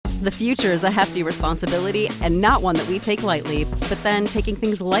The future is a hefty responsibility and not one that we take lightly. But then taking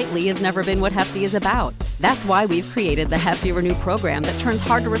things lightly has never been what Hefty is about. That's why we've created the Hefty Renew program that turns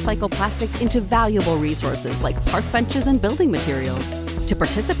hard-to-recycle plastics into valuable resources like park benches and building materials. To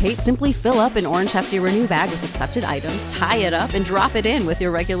participate, simply fill up an orange Hefty Renew bag with accepted items, tie it up, and drop it in with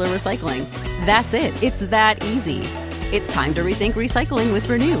your regular recycling. That's it. It's that easy. It's time to rethink recycling with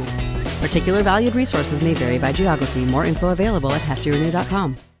Renew. Particular valued resources may vary by geography. More info available at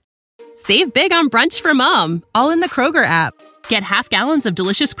heftyrenew.com. Save big on brunch for mom, all in the Kroger app. Get half gallons of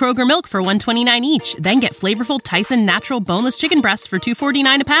delicious Kroger milk for $1.29 each. Then get flavorful Tyson natural boneless chicken breasts for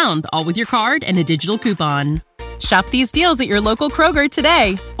 $2.49 a pound, all with your card and a digital coupon. Shop these deals at your local Kroger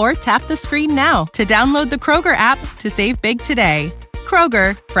today, or tap the screen now to download the Kroger app to save big today.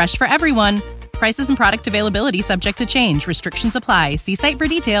 Kroger, fresh for everyone. Prices and product availability subject to change. Restrictions apply. See site for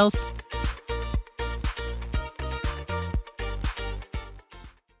details.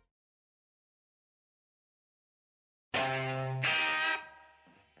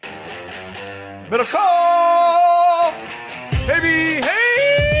 Middle call, baby,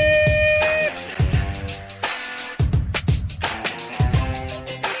 hey!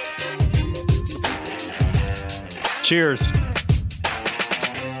 Cheers.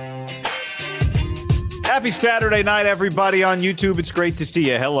 Happy Saturday night, everybody on YouTube. It's great to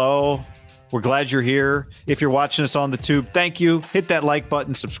see you. Hello. We're glad you're here. If you're watching us on the tube, thank you. Hit that like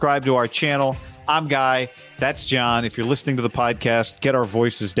button, subscribe to our channel. I'm Guy. That's John. If you're listening to the podcast, get our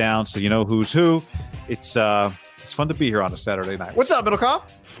voices down so you know who's who. It's fun to be here on a Saturday night. What's up, Middlecoff?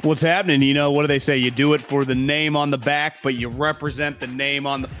 What's happening? You know, what do they say? You do it for the name on the back, but you represent the name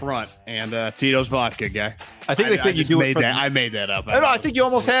on the front. And Tito's Vodka, Guy. I think they think you do it for I made that up. I think you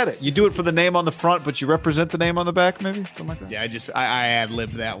almost had it. You do it for the name on the front, but you represent the name on the back, maybe? Something like that? Yeah, I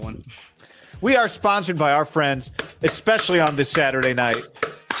ad-libbed that one. We are sponsored by our friends, especially on this Saturday night.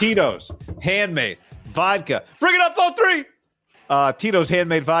 Tito's Handmade Vodka. Bring it up, all three. Tito's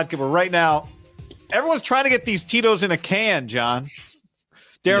Handmade Vodka. But right now, everyone's trying to get these Tito's in a can, John.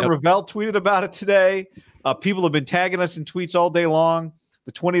 Darren Ravel tweeted about it today. People have been tagging us in tweets all day long.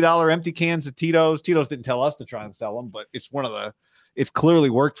 The $20 empty cans of Tito's. Tito's didn't tell us to try and sell them, but it's clearly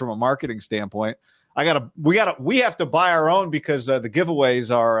worked from a marketing standpoint. We have to buy our own because the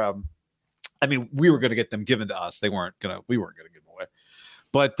giveaways are. We were going to get them given to us. We weren't going to give them away.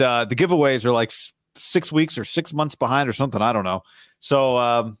 But the giveaways are like 6 weeks or 6 months behind or something. I don't know.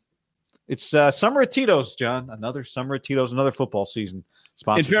 So it's Summer at Tito's, John. Another Summer at Tito's, another football season.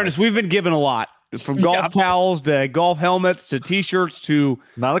 In fairness, we've been given a lot. From golf towels to golf helmets to T-shirts to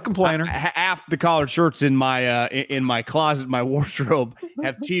not a complainer. Half the collared shirts in my closet, my wardrobe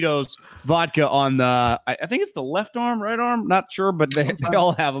have Tito's vodka on the. I think it's the left arm, right arm, not sure, but they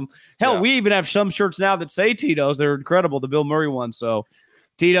all have them. Hell, we even have some shirts now that say Tito's. They're incredible. The Bill Murray one. So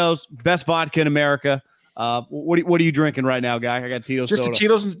Tito's, best vodka in America. What are you drinking right now, Guy? I got Tito's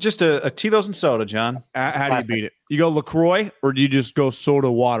soda. Just a Tito's and soda, John. How do you beat it? You go LaCroix or do you just go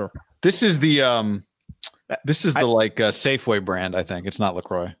soda water? This is the Safeway brand. I think it's not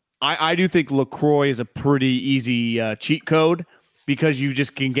LaCroix. I do think LaCroix is a pretty easy cheat code because you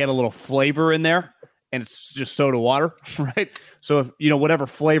just can get a little flavor in there, and it's just soda water, right? So if whatever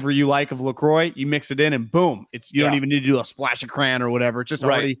flavor you like of LaCroix, you mix it in, and boom, you don't even need to do a splash of cran or whatever. It's just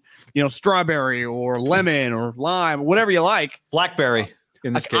already strawberry or lemon or lime, whatever you like. Blackberry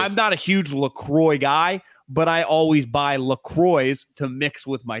in this case. I'm not a huge LaCroix guy, but I always buy LaCroix to mix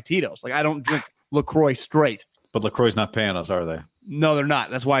with my Tito's. Like I don't drink LaCroix straight. But LaCroix's not paying us, are they? No, they're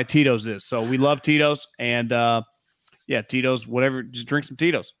not. That's why Tito's is. So we love Tito's, and Tito's, whatever. Just drink some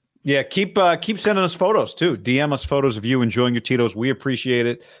Tito's. Yeah, keep sending us photos too. DM us photos of you enjoying your Tito's. We appreciate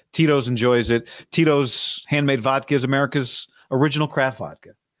it. Tito's enjoys it. Tito's Handmade Vodka is America's original craft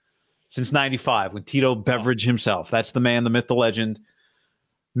vodka since '95, when Tito Beveridge himself, that's the man, the myth, the legend,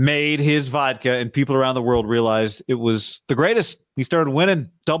 made his vodka, and people around the world realized it was the greatest. He started winning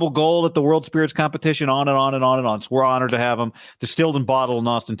double gold at the World Spirits Competition, on and on and on and on. So we're honored to have him. Distilled and bottled in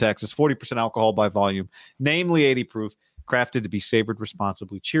Austin, Texas, 40% alcohol by volume, namely 80 proof, crafted to be savored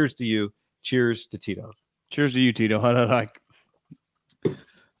responsibly. Cheers to you. Cheers to Tito. Cheers to you, Tito.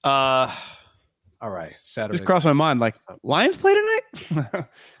 All right, Saturday. Just crossed my mind, like, Lions play tonight?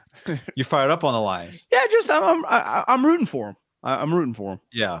 You're fired up on the Lions. Yeah, I'm rooting for them. I'm rooting for them.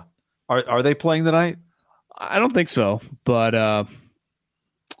 Yeah. Are they playing tonight? I don't think so, but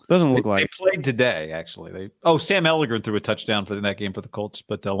doesn't look like they played today. Actually, Sam Ellinger threw a touchdown for that game for the Colts,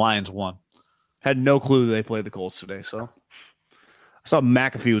 but the Lions won. Had no clue they played the Colts today. So I saw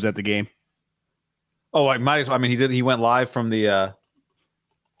McAfee was at the game. Oh, I might as well. I mean, he went live from the.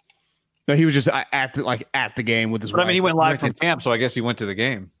 No, he was just at the game with his. But wife. I mean, he went live from camp, so I guess he went to the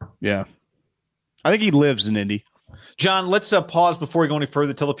game. Yeah. I think he lives in Indy. John, let's pause before we go any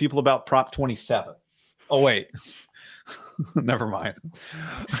further. Tell the people about Prop 27. Oh, wait. Never mind.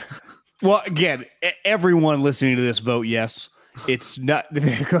 Well, again, everyone listening to this vote yes. It's not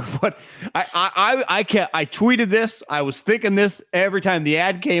what I tweeted this. I was thinking this every time the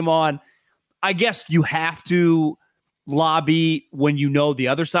ad came on. I guess you have to lobby when you know the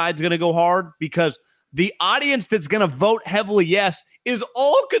other side's going to go hard, because the audience that's going to vote heavily yes is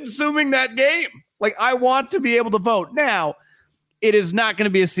all consuming that game. Like, I want to be able to vote. Now, it is not going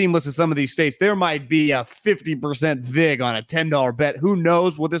to be as seamless as some of these states. There might be a 50% VIG on a $10 bet. Who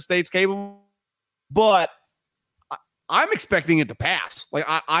knows what this state's capable? But I'm expecting it to pass. Like,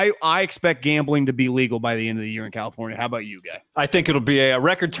 I expect gambling to be legal by the end of the year in California. How about you, Guy? I think it'll be a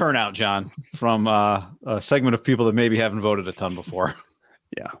record turnout, John, from a segment of people that maybe haven't voted a ton before.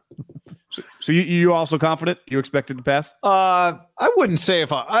 Yeah. So you also confident? You expect it to pass? I wouldn't say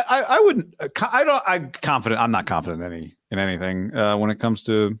if I wouldn't. I'm confident. I'm not confident in anything when it comes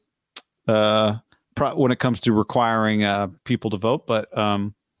to requiring people to vote. But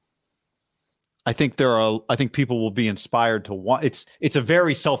I think I think people will be inspired to want. It's a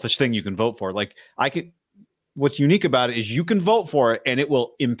very selfish thing you can vote for. Like, what's unique about it is you can vote for it and it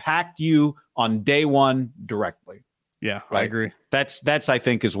will impact you on day one directly. Yeah, right? I agree. That's I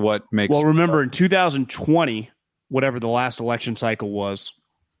think is what makes. Well, remember in 2020, whatever the last election cycle was,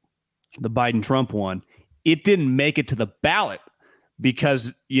 the Biden-Trump one, it didn't make it to the ballot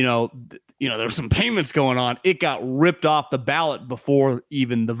because there's some payments going on. It got ripped off the ballot before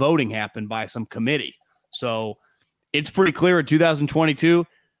even the voting happened by some committee. So it's pretty clear in 2022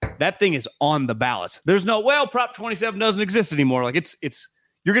 that thing is on the ballot. There's no Prop 27 doesn't exist anymore. Like it's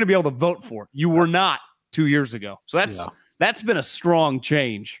you're going to be able to vote for it. You were not 2 years ago. So that's been a strong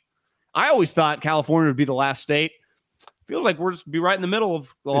change. I always thought California would be the last state. Feels like we're just be right in the middle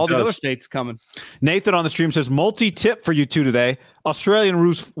of all these other states coming. Nathan on the stream says, multi-tip for you two today. Australian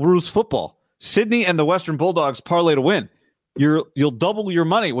rules football. Sydney and the Western Bulldogs parlay to win. You'll double your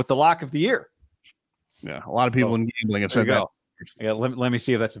money with the lock of the year. Yeah, a lot of people in gambling have said that. Yeah, let me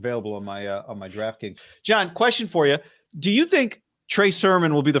see if that's available on my DraftKings. John, question for you. Do you think Trey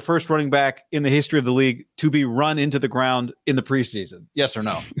Sermon will be the first running back in the history of the league to be run into the ground in the preseason? Yes or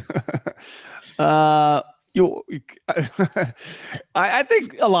no? I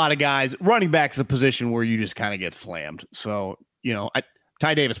think a lot of guys, running back is a position where you just kind of get slammed. So,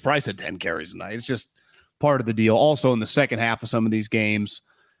 Ty Davis Price had 10 carries a night. It's just part of the deal. Also, in the second half of some of these games,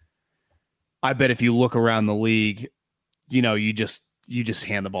 I bet if you look around the league, you just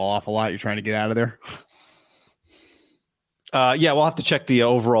hand the ball off a lot. You're trying to get out of there. We'll have to check the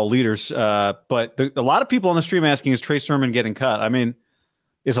overall leaders. But a lot of people on the stream asking, is Trey Sermon getting cut? I mean,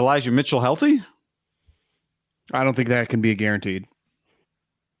 is Elijah Mitchell healthy? I don't think that can be guaranteed.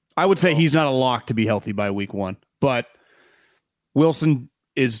 I would say he's not a lock to be healthy by week 1, but Wilson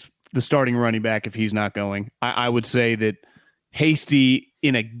is the starting running back if he's not going. I would say that Hasty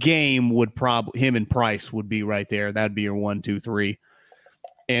in a game would probably, him and Price would be right there. That'd be your 1, 2, 3.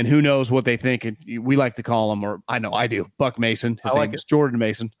 And who knows what they think. We like to call him, or I know I do, Buck Mason. His name is Jordan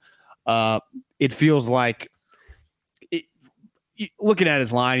Mason. It feels like, looking at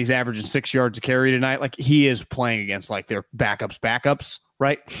his line, he's averaging 6 yards a carry tonight. Like, he is playing against like their backups,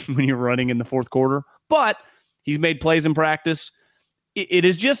 right? When you're running in the fourth quarter. But he's made plays in practice. It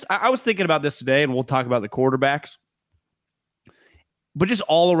is just, I was thinking about this today, and we'll talk about the quarterbacks, but just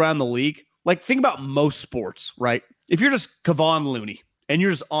all around the league. Like, think about most sports, right? If you're just Kevon Looney and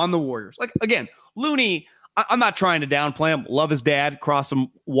you're just on the Warriors, like, again, Looney, I'm not trying to downplay him. Love his dad, cross him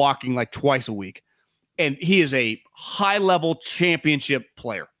walking like twice a week. And he is a high-level championship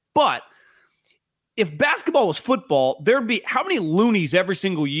player. But if basketball was football, there'd be how many Loonies every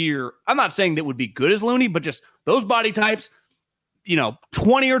single year? I'm not saying that would be good as Looney, but just those body types,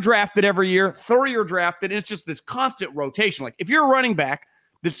 20 are drafted every year, 30 are drafted, and it's just this constant rotation. Like, if you're a running back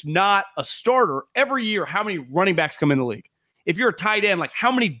that's not a starter, every year, how many running backs come in the league? If you're a tight end, like,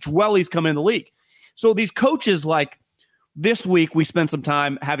 how many dwellies come in the league? So these coaches, like, this week, we spent some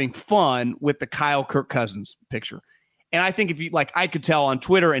time having fun with the Kyle Kirk Cousins picture. And I think if you, like, I could tell on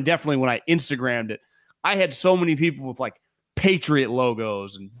Twitter, and definitely when I Instagrammed it, I had so many people with like Patriot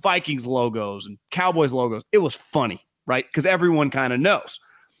logos and Vikings logos and Cowboys logos. It was funny, right? Because everyone kind of knows.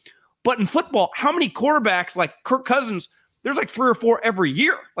 But in football, how many quarterbacks like Kirk Cousins, there's like 3 or 4 every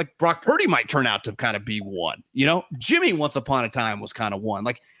year. Like, Brock Purdy might turn out to kind of be one. Jimmy once upon a time was kind of one.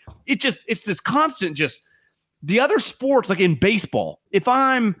 Like, it's this constant just. The other sports, like in baseball, if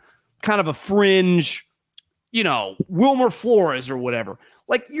I'm kind of a fringe, Wilmer Flores or whatever,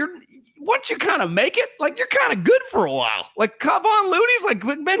 like once you kind of make it, like you're kind of good for a while. Like Kevon Looney's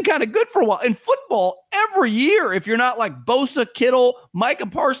like been kind of good for a while. In football, every year, if you're not like Bosa, Kittle, Micah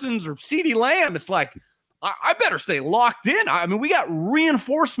Parsons, or CeeDee Lamb, it's like, I better stay locked in. I mean, we got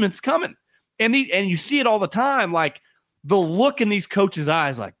reinforcements coming. And you see it all the time, like the look in these coaches'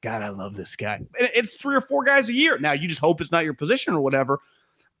 eyes, like, God, I love this guy. And it's 3 or 4 guys a year. Now, you just hope it's not your position or whatever.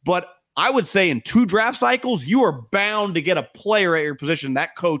 But I would say in 2 draft cycles, you are bound to get a player at your position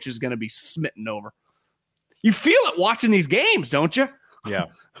that coach is going to be smitten over. You feel it watching these games, don't you? Yeah.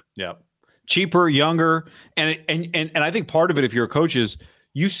 Yeah. Cheaper, younger. And I think part of it, if you're a coach, is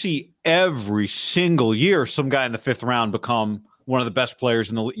you see every single year some guy in the 5th round become one of the best players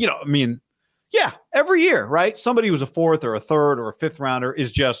in the league. I mean, yeah, every year, right? Somebody who's a 4th or a 3rd or a 5th rounder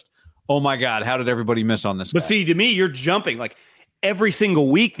is just, oh my God, how did everybody miss on this guy? But see, to me, you're jumping. Like every single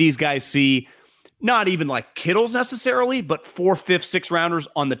week, these guys see not even like Kittles necessarily, but 4th, 5th, 6th rounders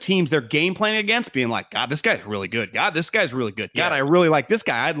on the teams they're game playing against being like, God, this guy's really good. God, this guy's really good. God, I really like this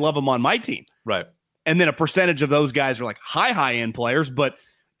guy. I'd love him on my team. Right. And then a percentage of those guys are like high end players, but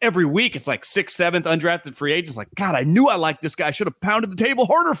every week it's like 6th, 7th undrafted free agents. Like, God, I knew I liked this guy. I should have pounded the table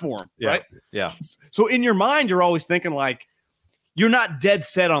harder for him. Yeah. Right. Yeah. So in your mind, you're always thinking like, you're not dead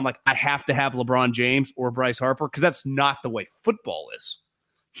set on like, I have to have LeBron James or Bryce Harper, because that's not the way football is.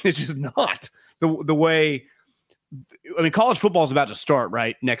 It's just not the way. I mean, college football is about to start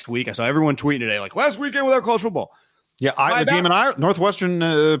right next week. I saw everyone tweeting today, like last weekend without college football. Yeah, the game in Ireland.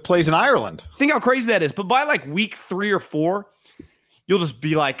 Northwestern plays in Ireland. Think how crazy that is. But by like week 3 or 4, you'll just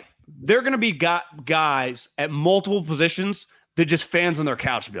be like, they're going to be guys at multiple positions that just fans on their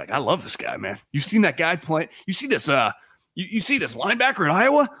couch will be like, I love this guy, man. You've seen that guy play. You see this. You see this linebacker in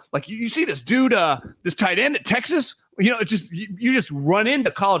Iowa. Like you see this dude, this tight end at Texas. It just you just run into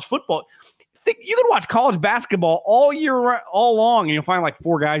college football. You could watch college basketball all year, all long, and you'll find like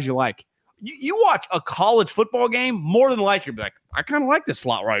 4 guys you like. You watch a college football game, more than like you'll be like, I kind of like this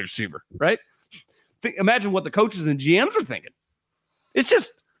slot wide receiver, right? Imagine what the coaches and GMs are thinking. It's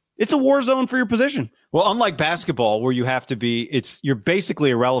a war zone for your position. Well, unlike basketball, where you have to be, you're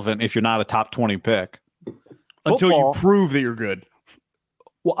basically irrelevant if you're not a top 20 pick. Until you prove that you're good.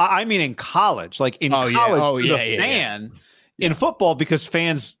 Well, I mean in college, like in college, fan. In football, because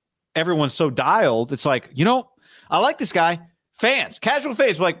fans, everyone's so dialed, it's like, I like this guy. Fans, casual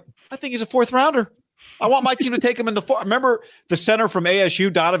fans, like, I think he's a 4th rounder. I want my team to take him in the 4th. Remember the center from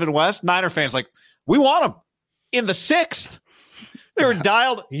ASU, Donovan West? Niner fans like, we want him in the 6th. They were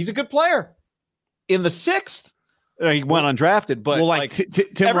dialed. He's a good player. In the 6th, he went undrafted, but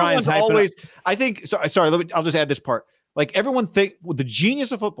Tim Ryan's always. I think. Sorry. I'll just add this part. Like everyone the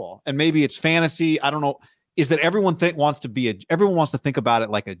genius of football, and maybe it's fantasy. I don't know. Is that everyone wants to think about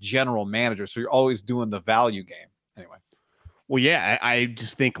it like a general manager. So you're always doing the value game. Anyway. Well, yeah, I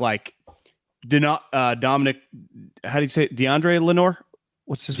just think like Dominic. How do you say it? DeAndre Lenore?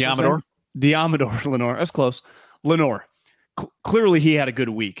 What's his name? Diamador Lenore. That's close. Lenore. Clearly, he had a good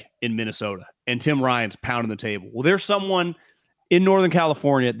week in Minnesota, and Tim Ryan's pounding the table. Well, there's someone in Northern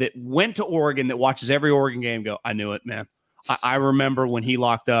California that went to Oregon that watches every Oregon game. I knew it, man. I remember when he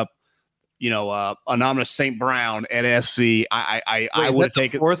locked up, anonymous St. Brown at SC. I would have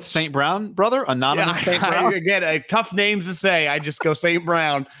taken 4th St. Brown brother. Anonymous St. Brown. Again, tough names to say. I just go St.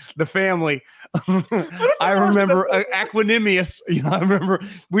 Brown, the family. I remember Aquanimius. I remember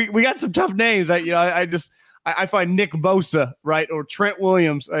we got some tough names. I find Nick Bosa, right, or Trent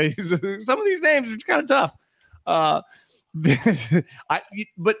Williams. Some of these names are kind of tough.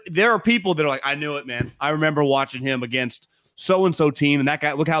 But there are people that are like, I knew it, man. I remember watching him against so-and-so team, and that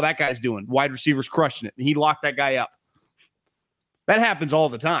guy, look how that guy's doing. Wide receivers crushing it, and he locked that guy up. That happens all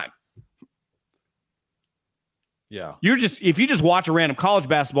the time. Yeah. If you just watch a random college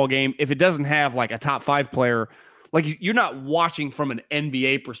basketball game, if it doesn't have like a top 5 player, like you're not watching from an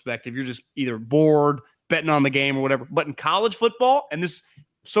NBA perspective. You're just either bored, betting on the game or whatever. But in college football, and this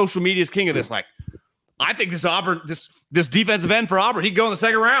social media is king of this, like, I think this Auburn, this defensive end for Auburn, he'd go in the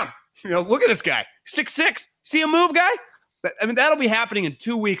 2nd round. Look at this guy. 6'6". See a move, guy? I mean, that'll be happening in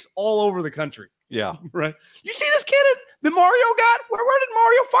 2 weeks all over the country. Yeah. Right. You see this kid that Mario got? Where did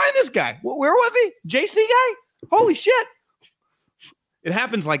Mario find this guy? Where was he? JC guy? Holy shit. It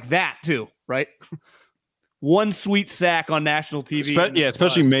happens like that too, right? One sweet sack on national TV.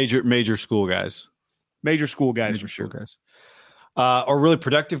 Especially major school guys. Major school guys for sure. Guys. Or really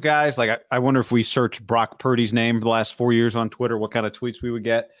productive guys. Like I wonder if we searched Brock Purdy's name for the last 4 years on Twitter, what kind of tweets we would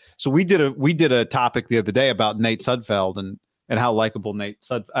get. So we did a topic the other day about Nate Sudfeld and how likable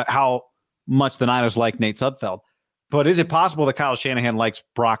how much the Niners like Nate Sudfeld. But is it possible that Kyle Shanahan likes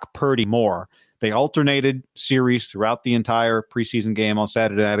Brock Purdy more? They alternated series throughout the entire preseason game on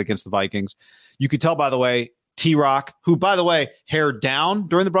Saturday night against the Vikings. You could tell, by the way, T-Rock, who, by the way, hair down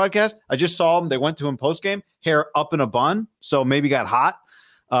during the broadcast. I just saw him. They went to him post-game, hair up in a bun, so maybe got hot.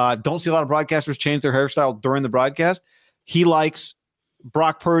 Don't see a lot of broadcasters change their hairstyle during the broadcast. He likes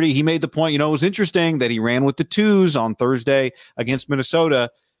Brock Purdy. He made the point, it was interesting that he ran with the twos on Thursday against Minnesota.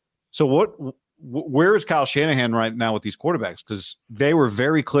 So where is Kyle Shanahan right now with these quarterbacks? Because they were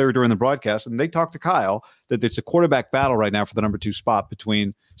very clear during the broadcast, and they talked to Kyle, that it's a quarterback battle right now for the number 2 spot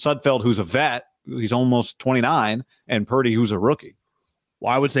between Sudfeld, who's a vet, he's almost 29, and Purdy, who's a rookie.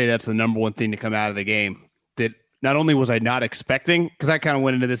 Well, I would say that's the number one thing to come out of the game that not only was I not expecting, because I kind of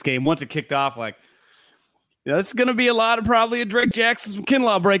went into this game once it kicked off like, it's going to be a lot of probably a Drake Jackson from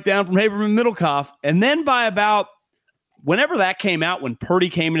Kinlaw breakdown from Haberman Middlecoff. And then by about whenever that came out, when Purdy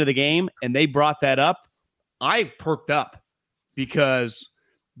came into the game and they brought that up, I perked up because,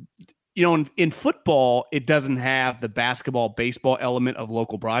 in football, it doesn't have the basketball, baseball element of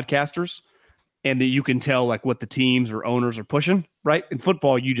local broadcasters. And that you can tell like what the teams or owners are pushing, right? In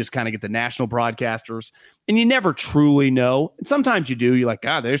football, you just kind of get the national broadcasters and you never truly know. And sometimes you do. You're like,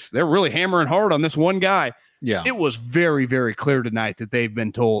 God, they're really hammering hard on this one guy. Yeah. It was very, very clear tonight that they've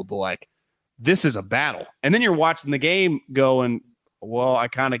been told like, this is a battle. And then you're watching the game going, well, I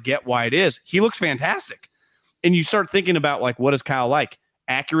kind of get why it is. He looks fantastic. And you start thinking about like, what is Kyle like?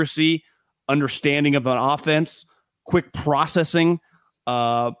 Accuracy, understanding of an offense, quick processing.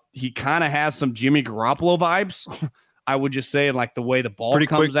 He kind of has some Jimmy Garoppolo vibes. I would just say like the way the ball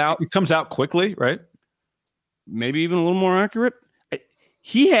comes out. It comes out quickly, right? Maybe even a little more accurate.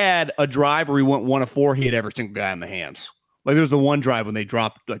 He had a drive where he went 1 of 4. He had every single guy in the hands. Like there's the one drive when they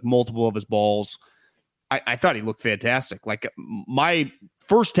dropped like multiple of his balls. I thought he looked fantastic. Like my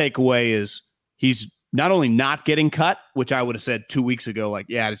first takeaway is he's not only not getting cut, which I would have said 2 weeks ago, like,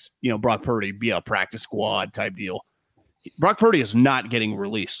 yeah, it's, Brock Purdy be a practice squad type deal. Brock Purdy is not getting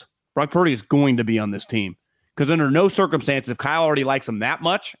released. Brock Purdy is going to be on this team because under no circumstances, if Kyle already likes him that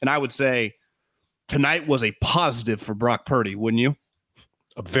much, and I would say tonight was a positive for Brock Purdy, wouldn't you?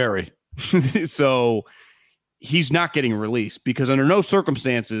 Very. So he's not getting released because under no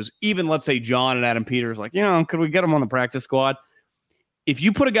circumstances, even let's say John and Adam Peters, like, could we get him on the practice squad? If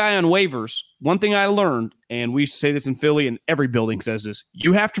you put a guy on waivers, one thing I learned, and we say this in Philly and every building says this,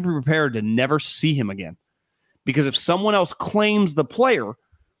 you have to be prepared to never see him again. Because if someone else claims the player,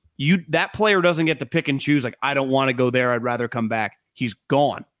 that player doesn't get to pick and choose. Like, I don't want to go there. I'd rather come back. He's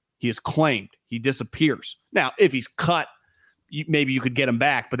gone. He is claimed. He disappears. Now, if he's cut, maybe you could get him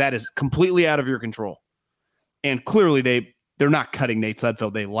back, but that is completely out of your control. And clearly, they're not cutting Nate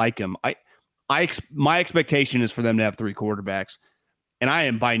Sudfeld. They like him. My expectation is for them to have 3 quarterbacks, and I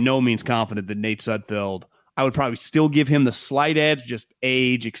am by no means confident that Nate Sudfeld. I would probably still give him the slight edge, just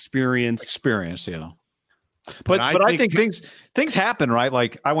age, experience, yeah. But I think things happen, right?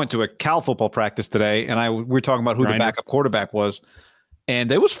 Like I went to a Cal football practice today, and we were talking about who the backup quarterback was,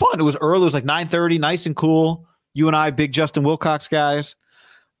 and it was fun. It was early. It was like 9:30, nice and cool. You and I, big Justin Wilcox guys,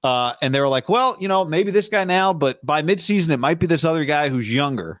 and they were like, "Well, maybe this guy now, but by midseason, it might be this other guy who's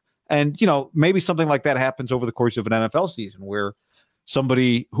younger." And maybe something like that happens over the course of an NFL season, where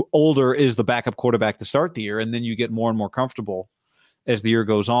somebody who older is the backup quarterback to start the year, and then you get more and more comfortable as the year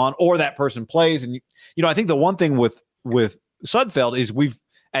goes on, or that person plays. And I think the one thing with Sudfeld is we've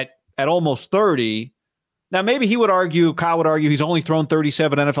at almost 30. Now, maybe Kyle would argue he's only thrown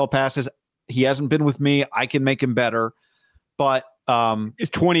 37 NFL passes. He hasn't been with me. I can make him better. But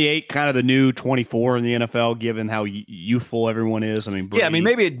is 28 kind of the new 24 in the NFL, given how youthful everyone is? I mean, Brady. Yeah,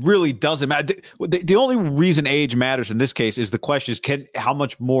 maybe it really doesn't matter. The only reason age matters in this case is the question is how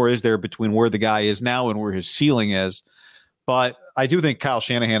much more is there between where the guy is now and where his ceiling is? But I do think Kyle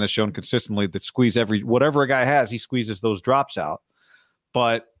Shanahan has shown consistently that whatever a guy has, he squeezes those drops out.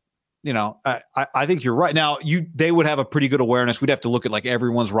 But, I think you're right. Now, they would have a pretty good awareness. We'd have to look at like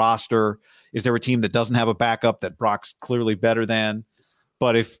everyone's roster. Is there a team that doesn't have a backup that Brock's clearly better than?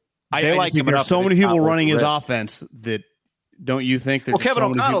 But if they like him, there's so many people running his offense that don't you think that? Well, Kevin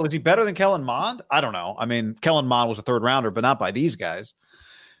O'Connell, is he better than Kellen Mond? I don't know. I mean, Kellen Mond was a 3rd rounder, but not by these guys.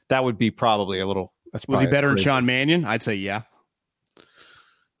 That would be probably a little. Was he better than Sean Mannion? I'd say yeah.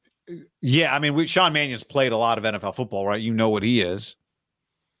 Yeah, I mean, Sean Mannion's played a lot of NFL football, right? You know what he is.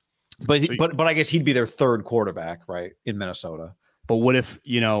 But I guess he'd be their 3rd quarterback, right, in Minnesota. But what if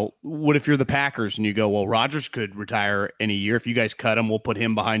you're the Packers and you go, well, Rodgers could retire in a year. If you guys cut him, we'll put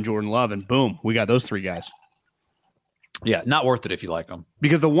him behind Jordan Love, and boom, we got those 3 guys. Yeah, not worth it if you like him.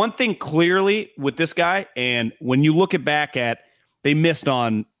 Because the one thing clearly with this guy, and when you look back at, they missed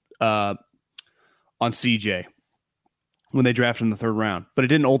on CJ. when they drafted him in the third round. But it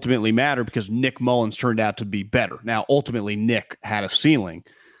didn't ultimately matter because Nick Mullins turned out to be better. Now, ultimately, Nick had a ceiling.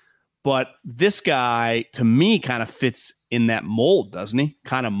 But this guy, to me, kind of fits in that mold, doesn't he?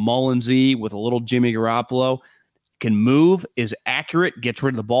 Kind of Mullins-y with a little Jimmy Garoppolo. Can move, is accurate, gets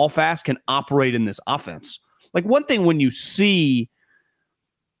rid of the ball fast, can operate in this offense. Like, one thing when you see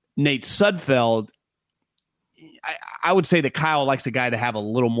Nate Sudfeld, I would say that Kyle likes a guy to have a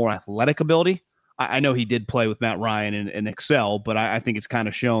little more athletic ability. I know he did play with Matt Ryan and excel, but I think it's kind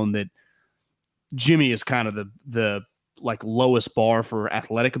of shown that Jimmy is kind of the like lowest bar for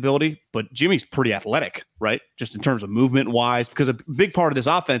athletic ability, but Jimmy's pretty athletic, right? Just in terms of movement wise, because a big part of this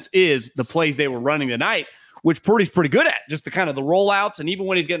offense is the plays they were running tonight, which Purdy's pretty good at, just the kind of the rollouts. And even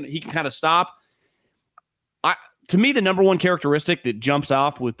when he can kind of stop. To me, the number one characteristic that jumps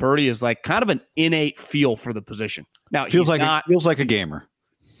off with Purdy is like kind of an innate feel for the position. Now, feels like a gamer.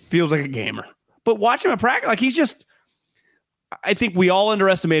 Feels like a gamer. But watch him at practice, like he's just. I think we all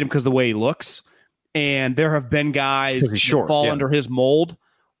underestimate him because of the way he looks, and there have been guys that fall under his mold.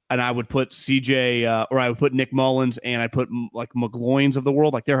 And I would put CJ, or I would put Nick Mullins, and I put like McGloins of the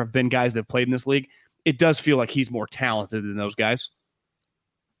world. Like there have been guys that have played in this league. It does feel like he's more talented than those guys.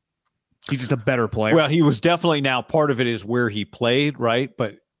 He's just a better player. Well, he was definitely, now part of it is where he played, right?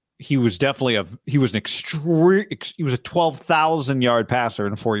 But he was definitely he was a 12,000 yard passer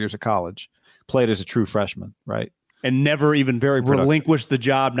in 4 years of college. Played as a true freshman, right? And never even very relinquished the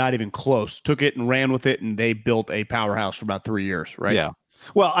job, not even close. Took it and ran with it, and they built a powerhouse for about 3 years, right? Yeah.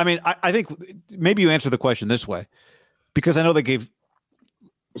 Well, I mean, I think maybe you answer the question this way, because I know they gave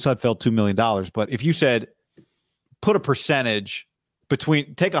Sudfeld $2 million, but if you said put a percentage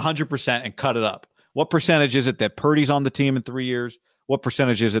take 100% and cut it up, what percentage is it that Purdy's on the team in 3 years? What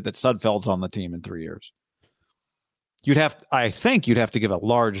percentage is it that Sudfeld's on the team in 3 years? I think you'd have to give a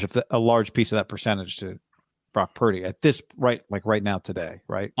large piece of that percentage to Brock Purdy at this right now today,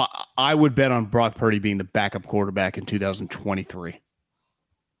 right? I would bet on Brock Purdy being the backup quarterback in 2023.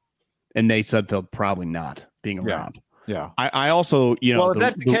 And Nate Sudfeld probably not being around. Yeah. I also, well, if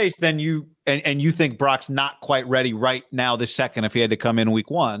that's the case, then you think Brock's not quite ready right now this second. If he had to come in week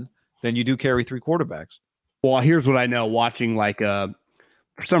one, then you do carry three quarterbacks. Well, here's what I know. Watching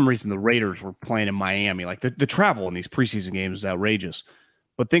for some reason the Raiders were playing in Miami. Like the travel in these preseason games is outrageous.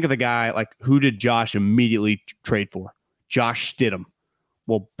 But think of the guy, like who did Josh immediately trade for? Josh Stidham.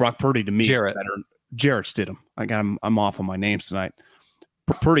 Well, Brock Purdy to me is better. Jarrett Stidham. I'm off on my names tonight.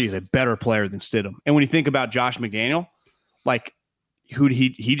 Purdy is a better player than Stidham. And when you think about Josh McDaniel, like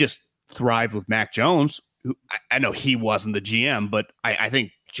he just thrived with Mac Jones. Who I know he wasn't the GM, but I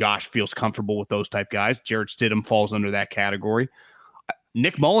think Josh feels comfortable with those type guys. Jarrett Stidham falls under that category.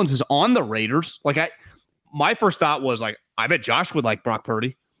 Nick Mullins is on the Raiders. My first thought was like, I bet Josh would like Brock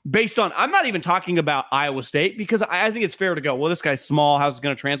Purdy. Based on, I'm not even talking about Iowa State because I think it's fair to go, well, this guy's small. How's it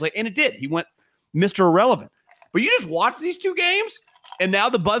going to translate? And it did. He went Mr. Irrelevant. But you just watch these two games, and now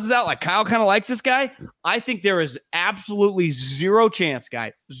the buzz is out. Like Kyle kind of likes this guy. I think there is absolutely zero chance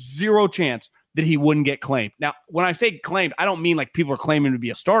that he wouldn't get claimed. Now, when I say claimed, I don't mean like people are claiming to be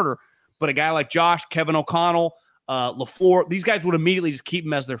a starter, but a guy like Josh, Kevin O'Connell, LaFleur, these guys would immediately just keep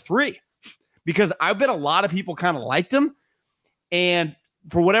him as their three because I bet a lot of people kind of liked him. And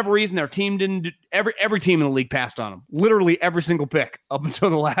for whatever reason, their team didn't. Every team in the league passed on him. Literally every single pick up until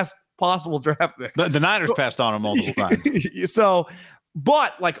the last possible draft pick. The Niners passed on him multiple times. So,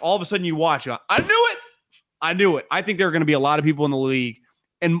 but like all of a sudden you watch, I knew it. I think there are going to be a lot of people in the league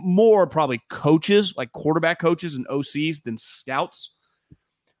and more probably coaches, like quarterback coaches and OCs than scouts,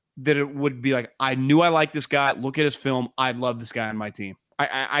 that it would be like, I knew I liked this guy. Look at his film. I love this guy on my team.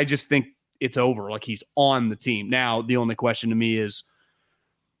 I just think it's over. Like he's on the team. Now, the only question to me is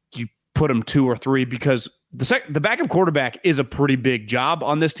you put him 2 or 3 because the backup quarterback is a pretty big job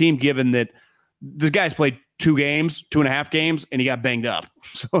on this team, given that this guy's played 2.5 games, and he got banged up.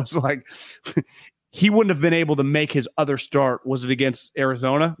 So it's like he wouldn't have been able to make his other start. Was it against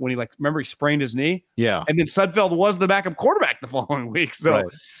Arizona when remember he sprained his knee? Yeah. And then Sudfeld was the backup quarterback the following week. So, right.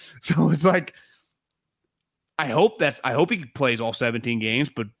 So it's like, I hope he plays all 17 games,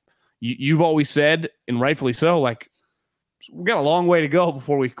 but you've always said, and rightfully so, like, we got a long way to go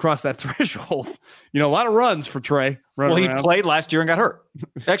before we cross that threshold. A lot of runs for Trey. Well, he played last year and got hurt.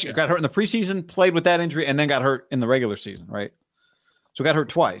 Actually, got hurt in the preseason, played with that injury, and then got hurt in the regular season, right? So got hurt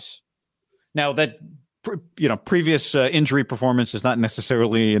twice. Now, that previous injury performance is not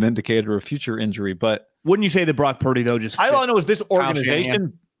necessarily an indicator of future injury, but wouldn't you say that Brock Purdy, though, just all I know is this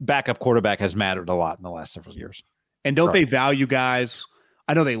organization backup quarterback has mattered a lot in the last several years. And don't they value guys?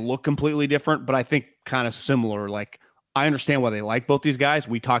 I know they look completely different, but I think kind of similar. Like, I understand why they like both these guys.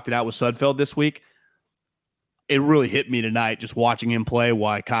 We talked it out with Sudfeld this week. it really hit me tonight just watching him play.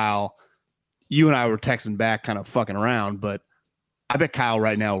 Why Kyle, you and I were texting back, kind of fucking around, but I bet Kyle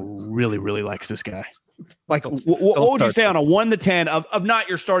right now really, really likes this guy. Like, what would you say on a 1 to 10 of not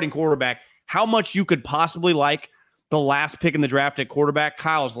your starting quarterback, how much you could possibly like the last pick in the draft at quarterback?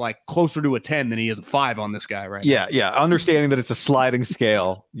 Kyle's like closer to a 10 than he is a 5 on this guy, right? Yeah, yeah. Understanding that it's a sliding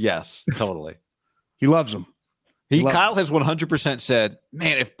scale. Yes, totally. He loves him. Kyle has 100% said,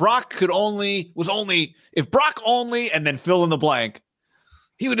 man, if Brock if Brock only, and then fill in the blank,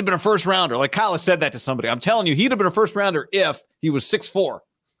 he would have been a first rounder. Like Kyle has said that to somebody. I'm telling you, he'd have been a first rounder if he was 6'4".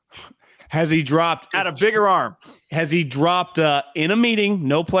 Has he dropped at a bigger arm? Has he dropped in a meeting,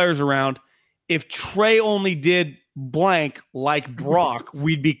 no players around? If Trey only did blank like Brock,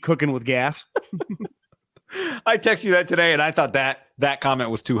 we'd be cooking with gas. I texted you that today, and I thought that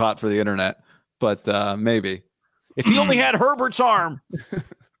comment was too hot for the internet, but maybe. If he only had Herbert's arm.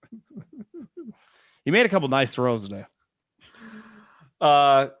 He made a couple nice throws today.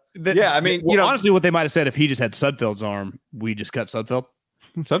 Yeah, I mean, honestly, what they might have said if he just had Sudfeld's arm, we just cut Sudfeld.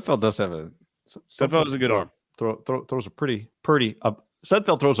 Sudfeld does have Sudfeld is a good arm. Throws a pretty.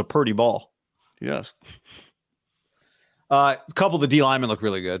 Sudfeld throws a pretty ball. He does. A couple of the D linemen look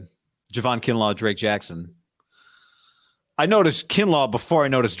really good. Javon Kinlaw, Drake Jackson. I noticed Kinlaw before I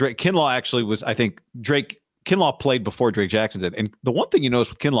noticed Drake. Kinlaw actually was, I think, Kinlaw played before Drake Jackson did. And the one thing you notice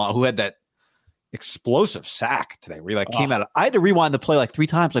with Kinlaw, who had that explosive sack today, where he came out. I had to rewind the play like 3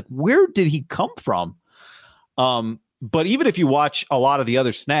 times. Like, where did he come from? But even if you watch a lot of the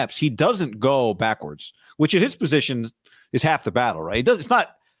other snaps, he doesn't go backwards, which at his position is half the battle, right? It's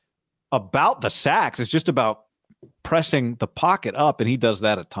not about the sacks. It's just about pressing the pocket up, and he does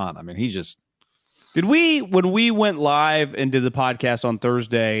that a ton. I mean, he just... When we went live and did the podcast on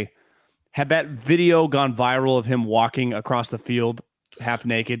Thursday, had that video gone viral of him walking across the field half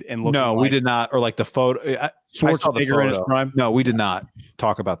naked and looking? No, we did not. Or like the photo. I saw the photo. In his prime. No, we did not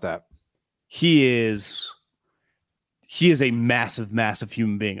talk about that. He is a massive, massive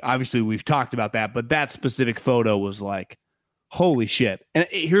human being. Obviously, we've talked about that, but that specific photo was like, holy shit. And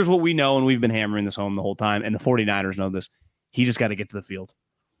here's what we know, and we've been hammering this home the whole time, and the 49ers know this. He just got to get to the field.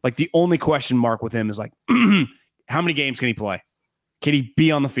 Like, the only question mark with him is like, how many games can he play? Can he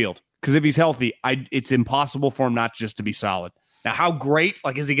be on the field? Because if he's healthy, it's impossible for him not just to be solid. Now, how great,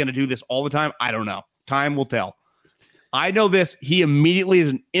 like, is he going to do this all the time? I don't know. Time will tell. I know this. He immediately is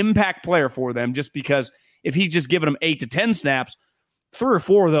an impact player for them, just because if he's just giving them 8 to 10 snaps, 3 or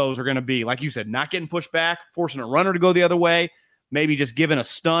 4 of those are going to be, like you said, not getting pushed back, forcing a runner to go the other way, maybe just giving a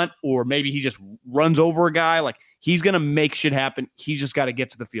stunt, or maybe he just runs over a guy. Like, he's going to make shit happen. He's just got to get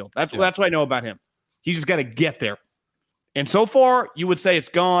to the field. That's what I know about him. He's just got to get there. And so far, you would say it's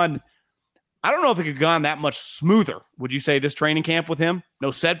gone. I don't know if it could have gone that much smoother. Would you say this training camp with him? No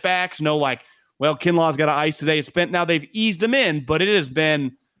setbacks, no like, well, Kinlaw's got to ice today. It's been, now they've eased him in, but it has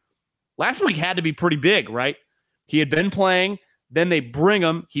been, last week had to be pretty big, right? He had been playing, then they bring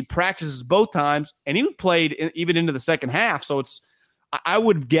him. He practices both times, and he played even into the second half. So it's, I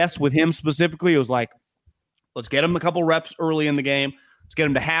would guess with him specifically, it was like, let's get him a couple reps early in the game. Let's get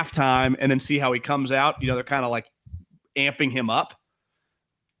him to halftime and then see how he comes out. You know, they're kind of like amping him up.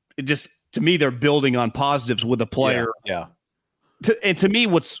 It just, to me, they're building on positives with a player. Yeah. And to me,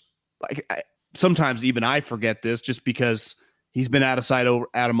 what's like, sometimes even I forget this just because he's been out of sight,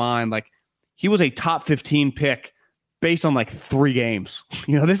 out of mind. Like, he was a top 15 pick based on like 3 games.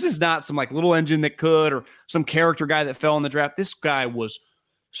 You know, this is not some like little engine that could, or some character guy that fell in the draft. This guy was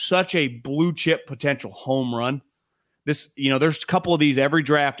such a blue chip potential home run. This, you know, there's a couple of these every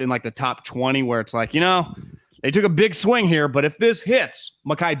draft in like the top 20 where it's like, you know, they took a big swing here, but if this hits,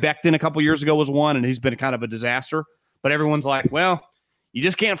 Mekhi Becton a couple years ago was one, and he's been kind of a disaster. But everyone's like, well, you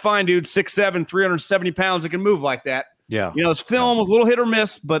just can't find dude 6'7", 370 pounds that can move like that. Yeah. You know, his film was a little hit or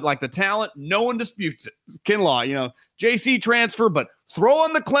miss, but like the talent, no one disputes it. Kinlaw, you know, JC transfer, but throw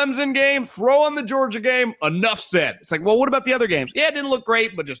on the Clemson game, throw on the Georgia game, enough said. It's like, well, what about the other games? Yeah, it didn't look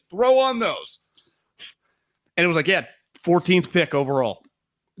great, but just throw on those. And it was like, yeah, 14th pick overall.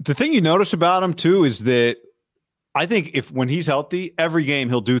 The thing you notice about him, too, is that I think when he's healthy, every game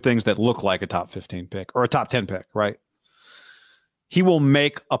he'll do things that look like a top 15 pick or a top 10 pick, right? He will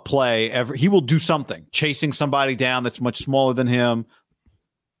make a play. He will do something, chasing somebody down that's much smaller than him.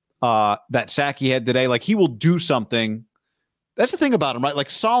 That sack he had today, like, he will do something. That's the thing about him, right? Like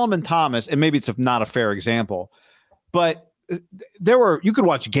Solomon Thomas, and maybe it's not a fair example, but you could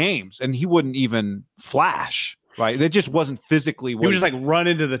watch games and he wouldn't even flash, right? It just wasn't physically. He would just like run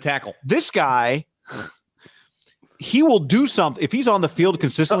into the tackle. This guy, he will do something if he's on the field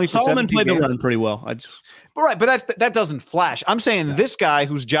consistently. Solomon played the run pretty well. Right, but that doesn't flash. I'm saying this guy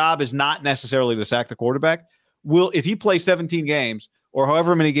whose job is not necessarily to sack the quarterback if he plays 17 games or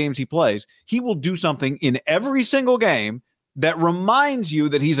however many games he plays, he will do something in every single game that reminds you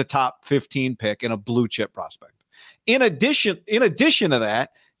that he's a top 15 pick and a blue chip prospect. In addition to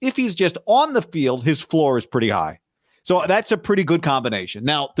that, if he's just on the field, his floor is pretty high. So that's a pretty good combination.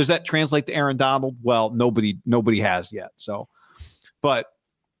 Now, does that translate to Aaron Donald? Well, nobody has yet. So, but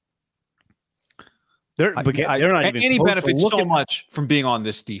they're not even and he benefits so much from being on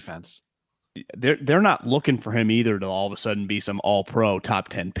this defense. They're not looking for him either to all of a sudden be some all-pro top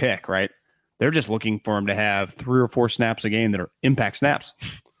 10 pick, right? They're just looking for him to have 3 or 4 snaps a game that are impact snaps.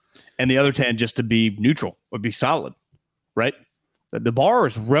 And the other 10 just to be neutral, would be solid, right? The bar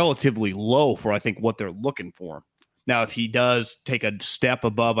is relatively low for, I think, what they're looking for. Now, if he does take a step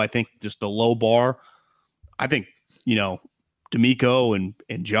above, I think, just the low bar, I think, D'Amico and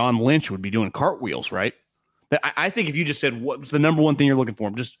John Lynch would be doing cartwheels, right? I think if you just said, what's the number one thing you're looking for?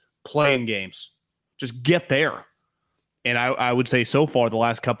 Just playing games. Just get there. And I would say so far the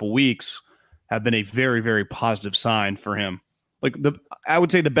last couple of weeks have been a very, very positive sign for him. I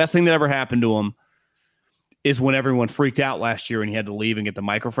would say the best thing that ever happened to him is when everyone freaked out last year and he had to leave and get the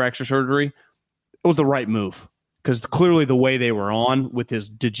microfracture surgery. It was the right move because clearly the way they were on with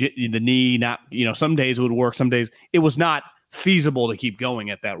the knee, not, some days it would work, some days it was not feasible to keep going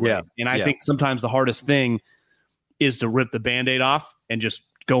at that rate. Yeah. And I think sometimes the hardest thing is to rip the Band-Aid off and just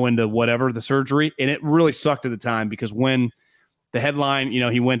go into whatever the surgery. And it really sucked at the time because when the headline,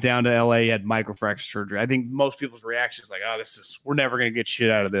 he went down to LA, he had microfracture surgery. I think most people's reaction is like, oh, we're never going to get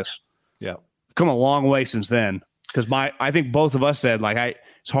shit out of this. Yeah. Come a long way since then. Because I think both of us said,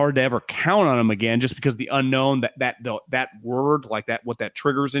 it's hard to ever count on him again just because the unknown, that word, like that, what that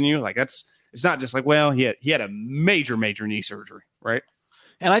triggers in you, it's not just he had a major, major knee surgery, right?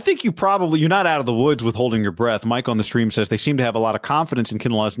 And I think you're not out of the woods with holding your breath. Mike on the stream says they seem to have a lot of confidence in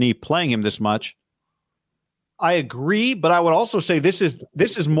Kinlaw's knee playing him this much. I agree, but I would also say this is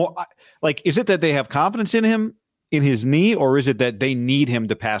more is it that they have confidence in him, in his knee, or is it that they need him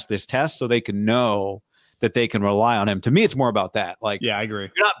to pass this test so they can know that they can rely on him? To me, it's more about that. Yeah, I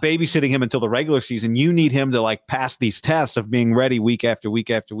agree. You're not babysitting him until the regular season. You need him to pass these tests of being ready week after week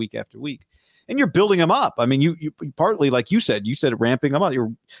after week after week. And you're building him up. I mean, you partly, like you said ramping him up.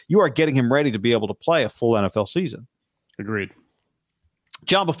 You are getting him ready to be able to play a full NFL season. Agreed.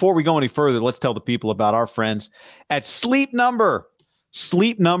 John, before we go any further, let's tell the people about our friends at Sleep Number.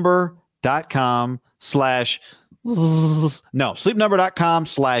 sleepnumber.com/ham.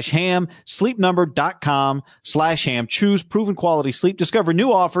 sleepnumber.com/ham. sleepnumber.com/ham. Choose proven quality sleep. Discover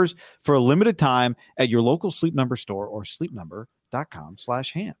new offers for a limited time at your local Sleep Number store or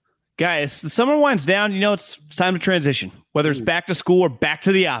sleepnumber.com/ham. Guys, the summer winds down. It's time to transition. Whether it's back to school or back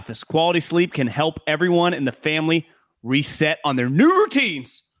to the office, quality sleep can help everyone in the family reset on their new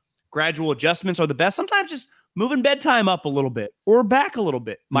routines. Gradual adjustments are the best. Sometimes just moving bedtime up a little bit or back a little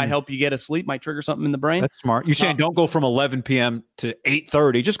bit might help you get asleep, might trigger something in the brain. That's smart. You're saying don't go from 11 p.m. to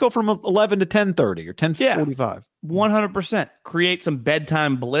 8:30. Just go from 11 to 10:30 or 10:45. 100%. Create some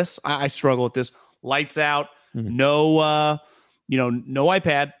bedtime bliss. I struggle with this. Lights out, no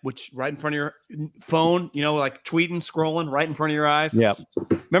iPad, which right in front of your phone, tweeting, scrolling right in front of your eyes. Yeah.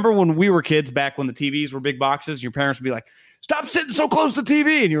 Remember when we were kids back when the TVs were big boxes, your parents would be like, stop sitting so close to the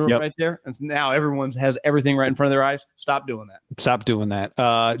TV. And you were right there. And now everyone has everything right in front of their eyes. Stop doing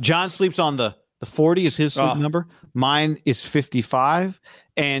that. John sleeps on the 40 is his sleep number. Mine is 55.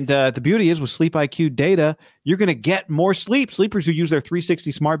 And the beauty is with Sleep IQ data, you're going to get more sleep. Sleepers who use their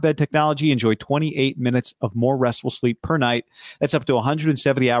 360 smart bed technology enjoy 28 minutes of more restful sleep per night. That's up to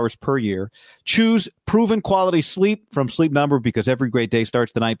 170 hours per year. Choose proven quality sleep from Sleep Number because every great day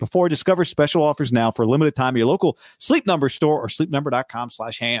starts the night before. Discover special offers now for a limited time at your local Sleep Number store or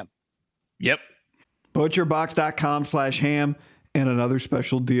sleepnumber.com/ham. Yep. Butcherbox.com/ham. And another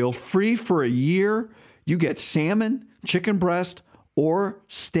special deal, free for a year. You get salmon, chicken breast, or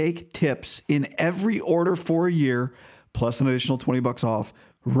steak tips in every order for a year, plus an additional $20 off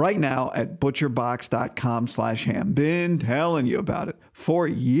right now at butcherbox.com/ham. Been telling you about it for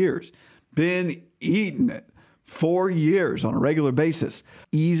years. Been eating it for years on a regular basis.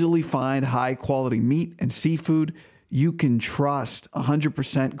 Easily find high quality meat and seafood you can trust.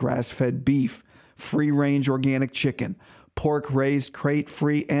 100% grass-fed beef, free-range organic chicken, pork raised,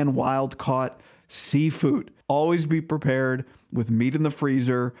 crate-free, and wild-caught seafood. Always be prepared with meat in the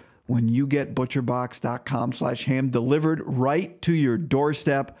freezer when you get butcherbox.com/ham delivered right to your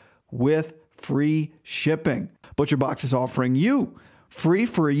doorstep with free shipping. ButcherBox is offering you Free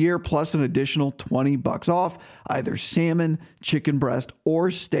for a year plus an additional $20 off either salmon, chicken breast, or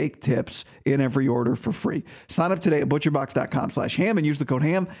steak tips in every order for free. Sign up today at butcherbox.com/ham and use the code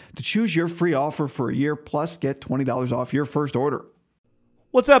HAM to choose your free offer for a year plus get $20 off your first order.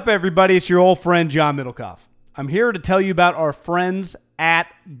 What's up, everybody? It's your old friend, John Middlecoff. I'm here to tell you about our friends at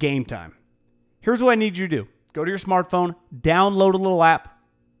Game Time. Here's what I need you to do. Go to your smartphone, download a little app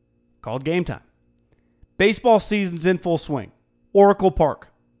called Game Time. Baseball season's in full swing. Oracle Park.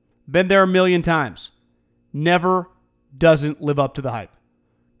 Been there a million times. Never doesn't live up to the hype.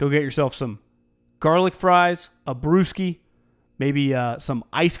 Go get yourself some garlic fries, a brewski, maybe some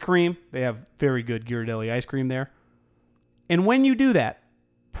ice cream. They have very good Ghirardelli ice cream there. And when you do that,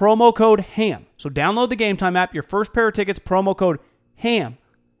 promo code HAM. So download the Game Time app. Your first pair of tickets, promo code HAM,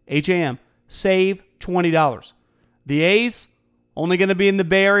 H-A-M, save $20. The A's, only going to be in the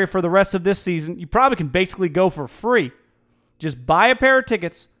Bay Area for the rest of this season. You probably can basically go for free. Just buy a pair of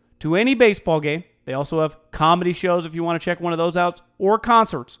tickets to any baseball game. They also have comedy shows if you want to check one of those out, or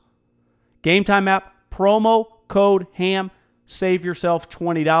concerts. Game Time app, promo code HAM, save yourself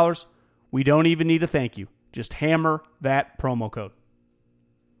 $20. We don't even need a thank you. Just hammer that promo code.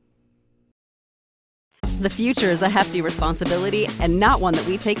 The future is a hefty responsibility and not one that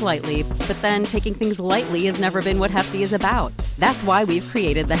we take lightly. But then taking things lightly has never been what Hefty is about. That's why we've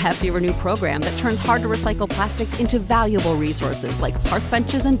created the Hefty Renew program that turns hard-to-recycle plastics into valuable resources like park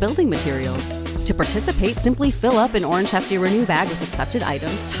benches and building materials. To participate, simply fill up an orange Hefty Renew bag with accepted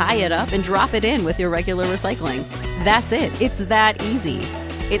items, tie it up, and drop it in with your regular recycling. That's it. It's that easy.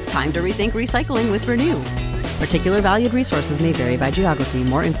 It's time to rethink recycling with Renew. Particular valued resources may vary by geography.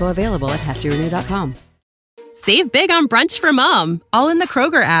 More info available at heftyrenew.com. Save big on brunch for mom, all in the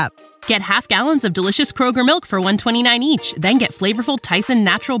Kroger app. Get half gallons of delicious Kroger milk for $1.29 each. Then get flavorful Tyson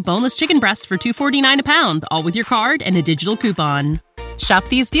natural boneless chicken breasts for $2.49 a pound, all with your card and a digital coupon. Shop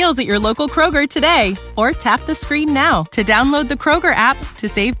these deals at your local Kroger today, or tap the screen now to download the Kroger app to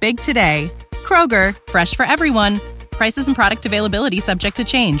save big today. Kroger, fresh for everyone. Prices and product availability subject to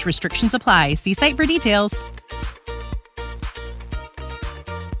change. Restrictions apply. See site for details.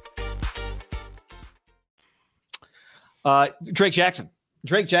 Drake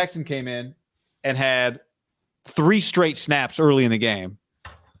Jackson came in and had 3 straight snaps early in the game.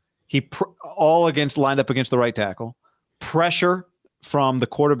 He lined up against the right tackle. Pressure from the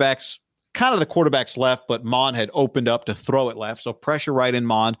quarterbacks, kind of the quarterback's left, but Mond had opened up to throw it left. So pressure right in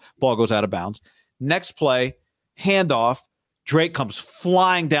Mond. Ball goes out of bounds. Next play, handoff. Drake comes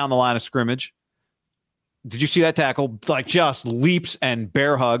flying down the line of scrimmage. Did you see that tackle? Like just leaps and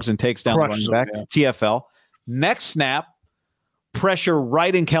bear hugs and takes down the running back. Yeah. TFL. Next snap, pressure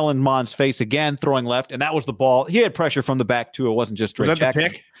right in Kellen Mond's face again, throwing left, and that was the ball. He had pressure from the back, too. It wasn't just Drake Jackson. Was that the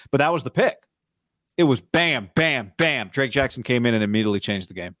pick? But that was the pick. It was bam, bam, bam. Drake Jackson came in and immediately changed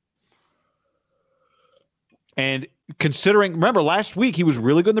the game. And considering, remember, last week he was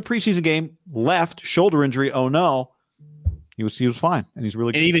really good in the preseason game. Left, shoulder injury, oh no. He was fine, and he's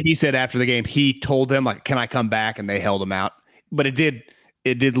really good. And even he said after the game, he told them, like, can I come back? And they held him out. But it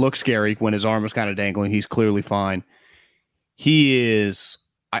did look scary when his arm was kind of dangling. He's clearly fine. He is,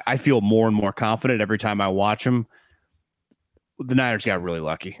 I feel more and more confident every time I watch him. The Niners got really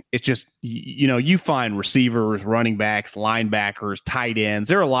lucky. It's just, you find receivers, running backs, linebackers, tight ends.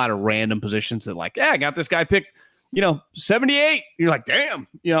 There are a lot of random positions that I got this guy picked, 78. You're like, damn,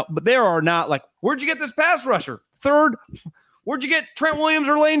 but there are not like, where'd you get this pass rusher? Third, where'd you get Trent Williams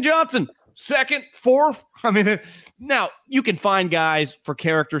or Lane Johnson? Second, fourth. I mean, now you can find guys for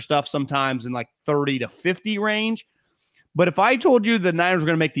character stuff sometimes in like 30 to 50 range. But if I told you the Niners were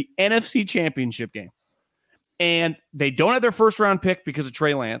going to make the NFC Championship game and they don't have their first round pick because of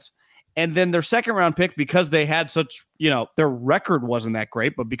Trey Lance, and then their second round pick because they had such, their record wasn't that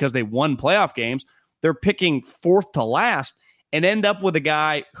great, but because they won playoff games, they're picking fourth to last and end up with a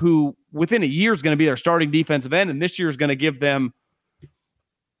guy who within a year is going to be their starting defensive end. And this year is going to give them,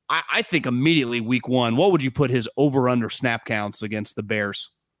 I think, immediately week 1. What would you put his over-under snap counts against the Bears?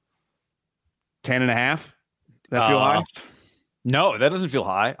 10.5? That feel high? No, that doesn't feel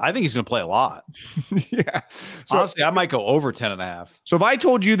high. I think he's going to play a lot. Yeah. So honestly, I might go over 10.5. So if I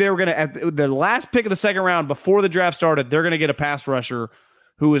told you they were going to, at the last pick of the second round before the draft started, they're going to get a pass rusher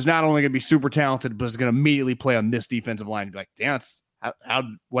who is not only going to be super talented, but is going to immediately play on this defensive line. You'd be like, damn,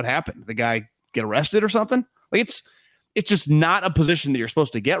 what happened? Did the guy get arrested or something? Like it's just not a position that you're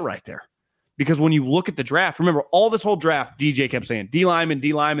supposed to get right there. Because when you look at the draft, remember all this whole draft, DJ kept saying D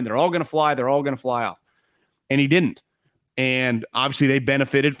lineman, they're all going to fly off. And he didn't. And obviously they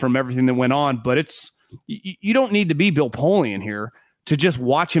benefited from everything that went on, but you don't need to be Bill Polian here to just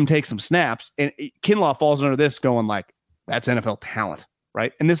watch him take some snaps. And Kinlaw falls under this going like, That's NFL talent,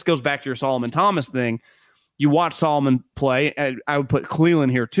 right? And this goes back to your Solomon Thomas thing. You watch Solomon play, and I would put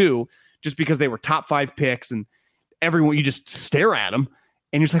Cleveland here too, just because they were top 5 picks, and everyone, you just stare at them,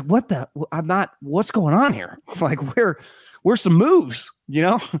 and you're just like, what's going on here? Like, where's some moves?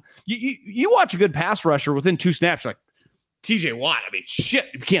 You watch a good pass rusher within 2 snaps, like TJ Watt. I mean, shit,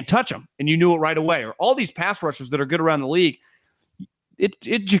 you can't touch him, and you knew it right away. Or all these pass rushers that are good around the league, it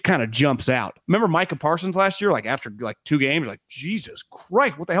just kind of jumps out. Remember Micah Parsons last year? Like after 2 games, like, Jesus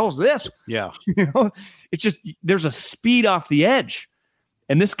Christ, what the hell is this? Yeah. It's just, there's a speed off the edge.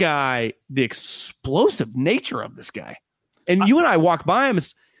 And this guy, the explosive nature of this guy. And you and I walk by him,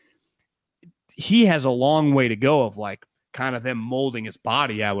 he has a long way to go of like kind of them molding his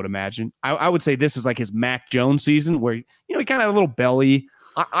body, I would imagine. I would say this is like his Mac Jones season where, he kind of had a little belly.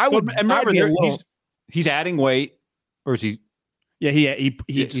 He's adding weight, or is he? Yeah,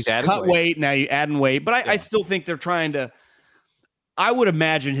 he's cut weight. Now you're adding weight. But I still think they're trying to – I would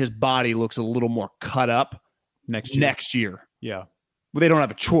imagine his body looks a little more cut up next year. Yeah. Well, they don't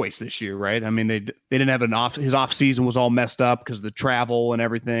have a choice this year, right? I mean, they didn't have his off season was all messed up because of the travel and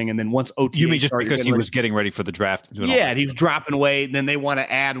everything. And then once OTA – You mean just because he was getting ready for the draft? Yeah, and he was dropping weight, and then they want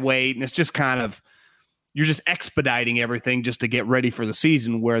to add weight. And it's just kind of – you're just expediting everything just to get ready for the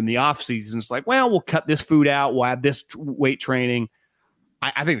season, where in the off season, it's like, well, we'll cut this food out. We'll add this weight training.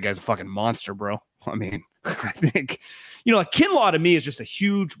 I think the guy's a fucking monster, bro. I mean, I think, like Kinlaw to me is just a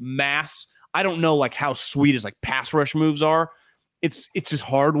huge mass. I don't know like how sweet his like pass rush moves are. It's just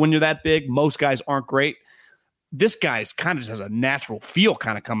hard when you're that big. Most guys aren't great. This guy's kind of just has a natural feel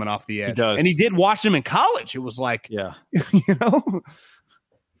kind of coming off the edge. He does. And he did watch him in college. It was like, yeah.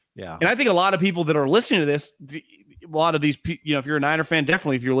 Yeah. And I think a lot of people that are listening to this, a lot of these, if you're a Niner fan,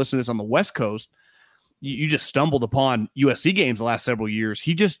 definitely if you're listening to this on the West Coast, you just stumbled upon USC games the last several years.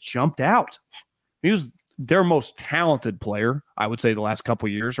 He just jumped out. He was their most talented player, I would say, the last couple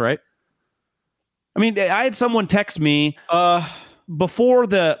of years, right? I mean, I had someone text me before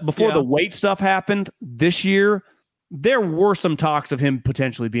the weight stuff happened this year. There were some talks of him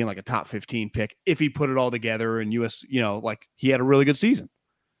potentially being like a top 15 pick if he put it all together, and like he had a really good season.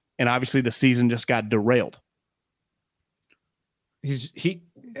 And obviously the season just got derailed. I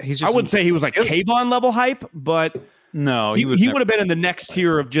wouldn't say he was like Kayvon level hype, but no, he would have been in the next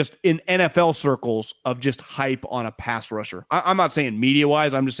tier of just in NFL circles of just hype on a pass rusher. I'm not saying media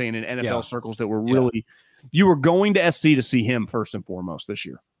wise. I'm just saying in NFL circles that were really, you were going to SC to see him first and foremost this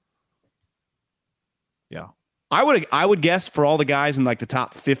year. Yeah. I would guess for all the guys in like the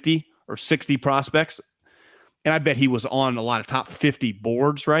top 50 or 60 prospects, and I bet he was on a lot of top 50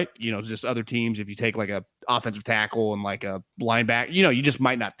 boards, right? Just other teams. If you take like a offensive tackle and like a linebacker, you just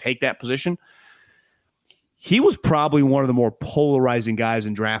might not take that position. He was probably one of the more polarizing guys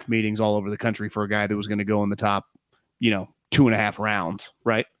in draft meetings all over the country for a guy that was going to go in the top, 2.5 rounds,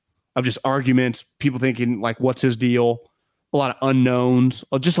 right? Of just arguments, people thinking like, what's his deal? A lot of unknowns,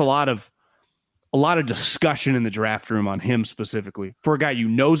 just a lot of discussion in the draft room on him specifically for a guy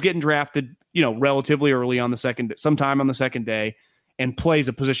is getting drafted, relatively early on sometime on the second day, and plays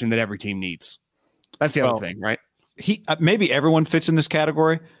a position that every team needs. That's the other thing, right? He maybe everyone fits in this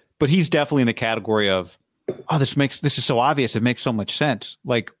category, but he's definitely in the category of, this is so obvious. It makes so much sense.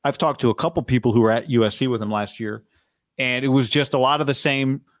 Like I've talked to a couple people who were at USC with him last year, and it was just a lot of the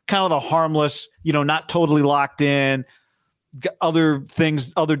same kind of the harmless, not totally locked in, other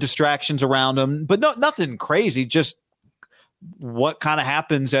things, other distractions around him, but nothing crazy. Just what kind of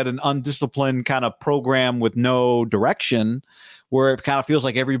happens at an undisciplined kind of program with no direction, where it kind of feels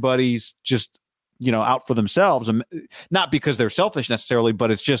like everybody's just, out for themselves, and not because they're selfish necessarily, but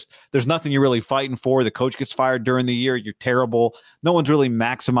it's just, there's nothing you're really fighting for. The coach gets fired during the year. You're terrible. No one's really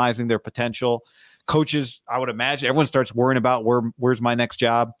maximizing their potential. Coaches, I would imagine everyone starts worrying about where's my next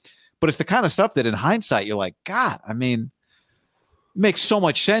job, but it's the kind of stuff that in hindsight, you're like, God, I mean, it makes so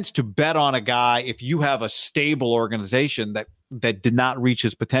much sense to bet on a guy if you have a stable organization that did not reach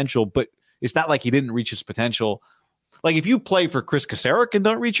his potential. But it's not like he didn't reach his potential. Like if you play for Chris Kasarik and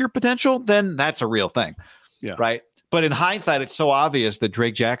don't reach your potential, then that's a real thing. Yeah. Right. But in hindsight, it's so obvious that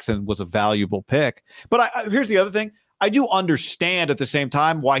Drake Jackson was a valuable pick. But here's the other thing. I do understand at the same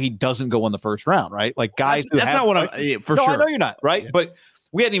time why he doesn't go in the first round, right? Like guys, that's not what I'm for sure. I know you're not, right? Yeah. But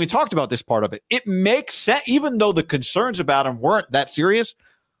we hadn't even talked about this part of it. It makes sense, even though the concerns about him weren't that serious.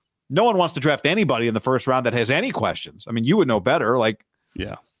 No one wants to draft anybody in the first round that has any questions. I mean, you would know better. Like,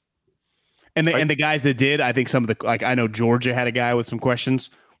 yeah. And the guys that did, I think some of the, like, I know Georgia had a guy with some questions.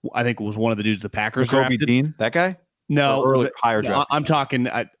 I think it was one of the dudes the Packers drafted. Dean, that guy? No, higher draft. I'm talking.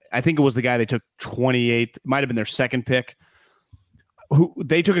 I think it was the guy they took 28th. Might have been their second pick. who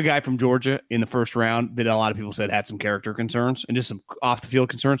they took a guy from Georgia in the first round that a lot of people said had some character concerns and just some off the field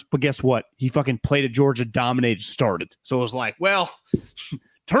concerns. But guess what? He fucking played at Georgia, dominated, started. So it was like, well,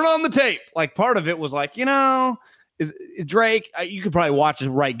 turn on the tape. Like part of it was like, is Drake, you could probably watch the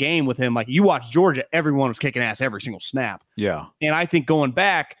right game with him. Like you watch Georgia, everyone was kicking ass every single snap. Yeah. And I think going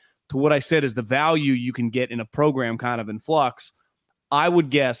back to what I said is the value you can get in a program kind of in flux, I would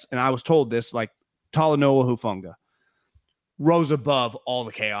guess, and I was told this, like Talanoa Hufanga rose above all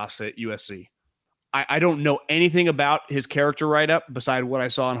the chaos at USC. I don't know anything about his character write-up beside what I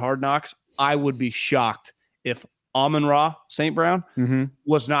saw in Hard Knocks. I would be shocked if Amon-Ra St. Brown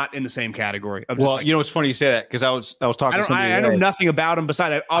was not in the same category. Of well, it's funny you say that because I was talking to somebody. I know nothing about him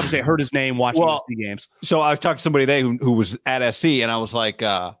beside. Obviously, I heard his name watching SC games. So I was talking to somebody today who was at SC, and I was like,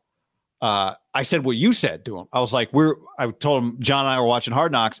 I said what you said to him. I was like, I told him John and I were watching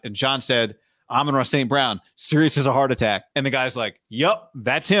Hard Knocks, and John said, Amon-Ra St. Brown, serious as a heart attack. And the guy's like, yep,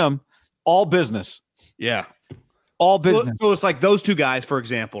 that's him. All business. Yeah. All business. So it's like those two guys, for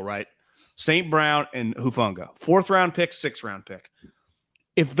example, right? St. Brown and Hufanga, 4th round pick, 6th round pick.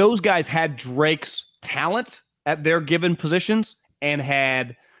 If those guys had Drake's talent at their given positions and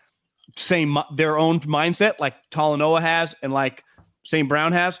had their own mindset like Talanoa has and like St.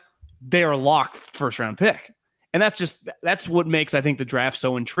 Brown has, they are locked 1st round pick. And that's what makes, I think, the draft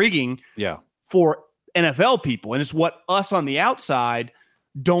so intriguing for NFL people. And it's what us on the outside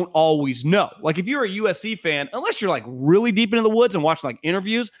don't always know. Like if you're a USC fan, unless you're like really deep into the woods and watching like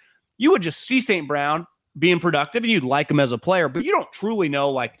interviews, you would just see St. Brown being productive and you'd like him as a player, but you don't truly know.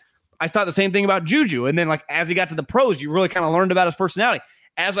 Like I thought the same thing about Juju. And then like, as he got to the pros, you really kind of learned about his personality.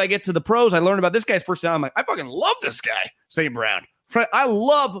 As I get to the pros, I learned about this guy's personality. I'm like, I fucking love this guy, St. Brown. I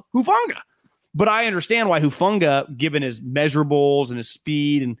love Hufanga, but I understand why Hufanga, given his measurables and his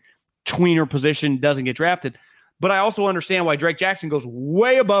speed and tweener position, doesn't get drafted. But I also understand why Drake Jackson goes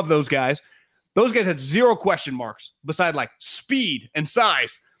way above those guys. Those guys had 0 question marks beside like speed and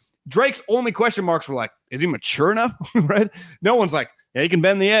size. Drake's only question marks were like, is he mature enough? Right? No one's like, yeah, he can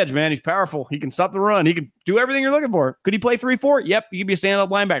bend the edge, man. He's powerful. He can stop the run. He can do everything you're looking for. Could he play 3-4? Yep. He could be a stand-up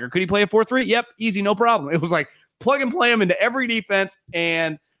linebacker. Could he play a 4-3? Yep. Easy, no problem. It was like plug and play him into every defense,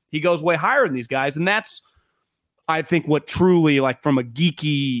 and he goes way higher than these guys. And that's, I think, what truly, like from a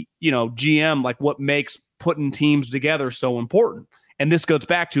geeky, GM, like what makes putting teams together so important. And this goes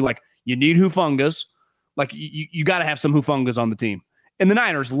back to like, you need Hufangas. Like you got to have some Hufangas on the team. And the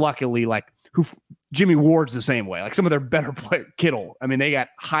Niners, luckily, like Jimmy Ward's the same way. Like some of their better players, Kittle. I mean, they got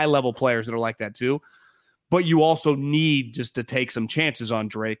high-level players that are like that too. But you also need just to take some chances on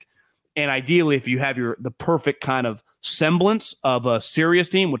Drake. And ideally, if you have the perfect kind of semblance of a serious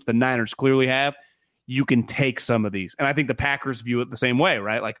team, which the Niners clearly have, you can take some of these. And I think the Packers view it the same way,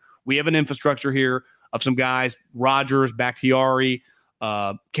 right? Like we have an infrastructure here of some guys, Rodgers, Bakhtiari,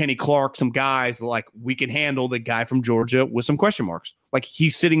 Kenny Clark, some guys that like we can handle the guy from Georgia with some question marks. Like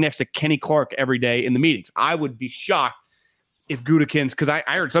he's sitting next to Kenny Clark every day in the meetings. I would be shocked if Gudikins, because I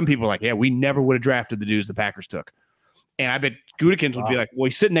heard some people like, yeah, we never would have drafted the dudes the Packers took. And I bet Gudikins would be like, well,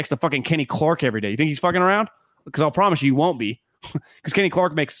 he's sitting next to fucking Kenny Clark every day. You think he's fucking around? Because I'll promise you, he won't be. Because Kenny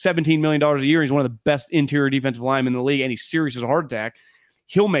Clark makes $17 million a year. He's one of the best interior defensive linemen in the league, and he's serious as a heart attack.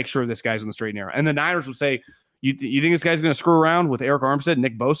 He'll make sure this guy's in the straight and narrow. And the Niners would say, you think this guy's going to screw around with Eric Armstead,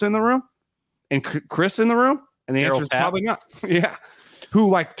 Nick Bosa in the room, and Chris in the room? And the answer is probably not. Yeah. Who,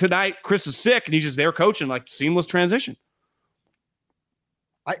 like, tonight, Chris is sick, and he's just there coaching, like, seamless transition.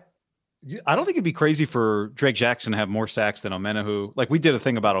 I don't think it'd be crazy for Drake Jackson to have more sacks than Omenahu. Like, we did a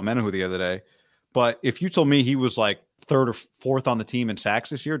thing about Omenahu the other day. But if you told me he was, like, 3rd or 4th on the team in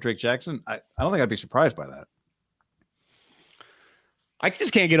sacks this year, Drake Jackson, I don't think I'd be surprised by that. I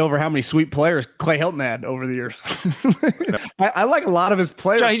just can't get over how many sweet players Clay Helton had over the years. I like a lot of his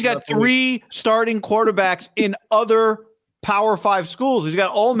players. John, he's got 3 starting quarterbacks in other Power 5 schools. He's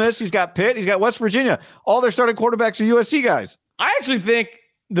got Ole Miss, he's got Pitt, he's got West Virginia. All their starting quarterbacks are USC guys. I actually think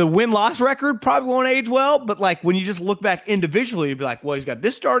the win-loss record probably won't age well, but like when you just look back individually, you'd be like, well, he's got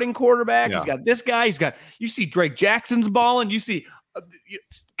this starting quarterback, He's got this guy, you see Drake Jackson's balling, you see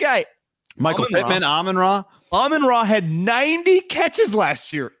guy Michael Pittman, Amon-Ra. Amon-Ra had 90 catches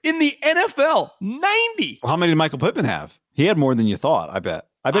last year in the NFL. 90. Well, how many did Michael Pittman have? He had more than you thought, I bet.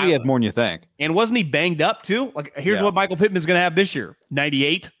 I bet he had more than you think. And wasn't he banged up too? Like, here's what Michael Pittman's going to have this year.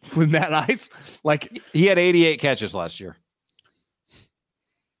 98 with Matt Ice. Like, he had 88 catches last year.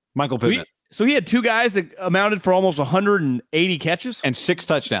 Michael Pittman. So he had 2 guys that amounted for almost 180 catches and 6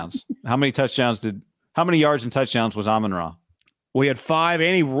 touchdowns. How many yards and touchdowns was Amon-Ra? Well, he had 5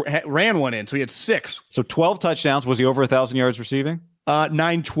 and he ran one in, so he had 6. So 12 touchdowns. Was he over 1,000 yards receiving?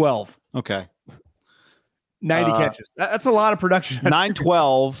 912. Okay. 90 catches. That's a lot of production.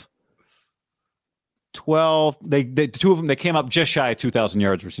 912. 12. They two of them, they came up just shy of 2,000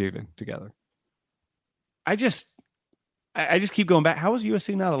 yards receiving together. I just keep going back. How is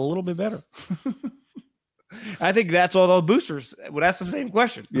USC not a little bit better? I think that's all the boosters would ask the same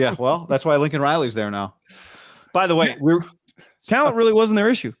question. Yeah, well, that's why Lincoln Riley's there now. By the way, talent really wasn't their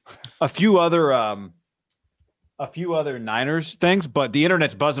issue. A few other Niners things, but the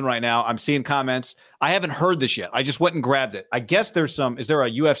internet's buzzing right now. I'm seeing comments. I haven't heard this yet. I just went and grabbed it. I guess is there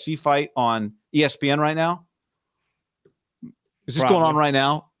a UFC fight on ESPN right now? Is this going on right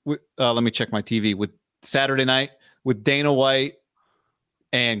now? Let me check my TV. With Saturday night with Dana White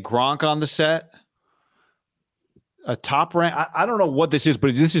and Gronk on the set. A top rank. I don't know what this is,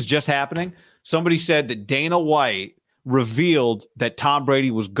 but this is just happening. Somebody said that Dana White revealed that Tom Brady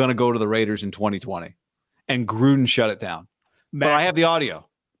was going to go to the Raiders in 2020, and Gruden shut it down. But I have the audio.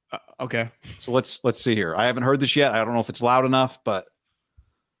 Okay, so let's see here. I haven't heard this yet. I don't know if it's loud enough, but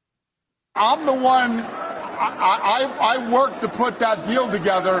I'm the one. I worked to put that deal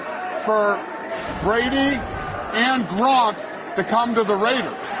together for Brady and Gronk to come to the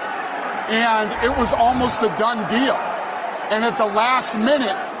Raiders. And it was almost a done deal. And at the last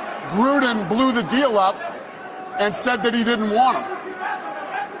minute, Gruden blew the deal up and said that he didn't want him.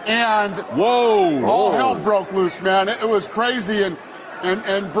 And all hell broke loose, man. It was crazy.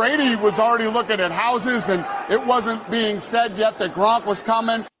 And Brady was already looking at houses, and it wasn't being said yet that Gronk was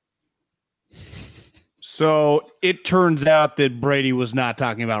coming. So it turns out that Brady was not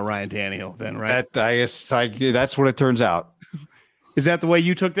talking about Ryan Tannehill then, right? I guess that's what it turns out. Is that the way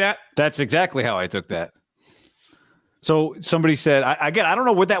you took that? That's exactly how I took that. So somebody said, I don't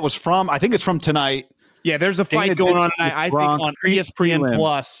know what that was from. I think it's from tonight. Yeah, there's a fight going on tonight. I think on ESPN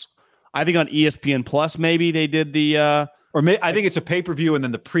Plus. I think on ESPN Plus, maybe they did the I think it's a pay-per-view, and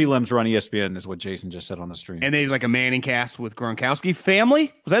then the prelims are on ESPN, is what Jason just said on the stream. And they did like a Manning cast with Gronkowski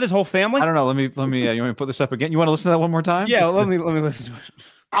family. Was that his whole family? I don't know. Let me. You want me to put this up again? You want to listen to that one more time? Yeah, let me listen to it.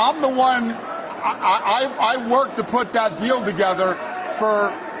 I'm the one. I worked to put that deal together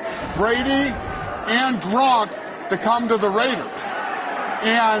for Brady and Gronk to come to the Raiders.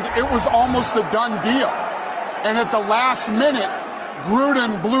 And it was almost a done deal. And at the last minute,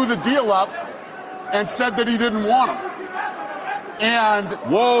 Gruden blew the deal up and said that he didn't want him. And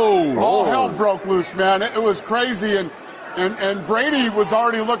all hell broke loose, man. It was crazy. And Brady was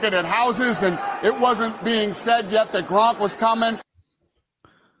already looking at houses, and it wasn't being said yet that Gronk was coming.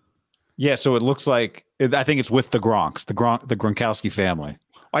 Yeah, so it looks like I think it's with the Gronks, the Gronkowski family.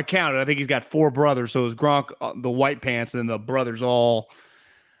 I counted. I think he's got 4 brothers. So it was Gronk, the white pants, and the brothers all.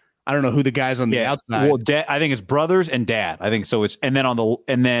 I don't know who the guys on the outside. Well, I think it's brothers and dad. I think so. It's and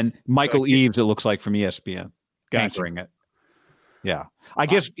then Michael Eaves. It looks like from ESPN, anchoring it. Yeah, I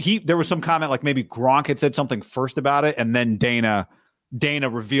guess there was some comment like maybe Gronk had said something first about it, and then Dana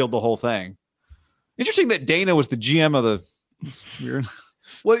revealed the whole thing. Interesting that Dana was the GM of the.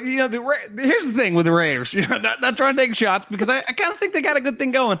 Well, here's the thing with the Raiders. Not trying to take shots because I kind of think they got a good thing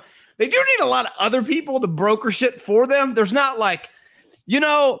going. They do need a lot of other people to broker shit for them. There's not like,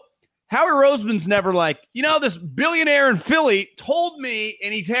 Howie Roseman's never like, this billionaire in Philly told me,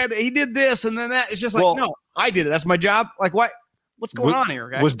 and he did this and then that. It's just like, no, I did it. That's my job. Like, why? What's going on here,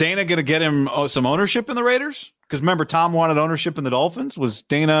 guys? Was Dana going to get him some ownership in the Raiders? Because remember, Tom wanted ownership in the Dolphins. Was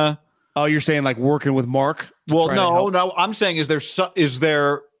Dana? Oh, you're saying like working with Mark? Well, no. I'm saying is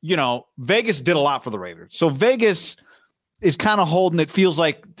there? Vegas did a lot for the Raiders, so Vegas is kind of holding. It feels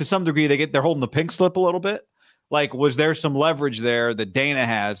like to some degree they're holding the pink slip a little bit. Like, was there some leverage there that Dana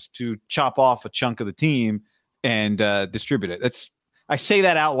has to chop off a chunk of the team and distribute it? I say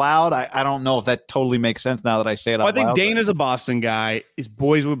that out loud. I don't know if that totally makes sense now that I say it out loud. I think Dana's a Boston guy. Is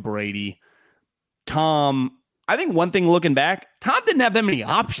boys with Brady. Tom, I think one thing looking back, Tom didn't have that many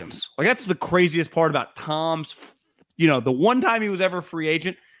options. Like, that's the craziest part about Tom's, the one time he was ever a free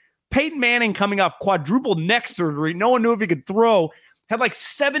agent. Peyton Manning coming off quadruple neck surgery. No one knew if he could throw. Had like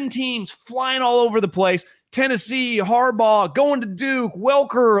 7 teams flying all over the place. Tennessee, Harbaugh, going to Duke,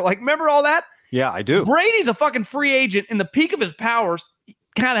 Welker. Like, remember all that? Yeah, I do. Brady's a fucking free agent in the peak of his powers. He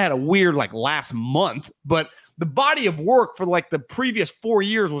kind of had a weird last month, but the body of work for the previous 4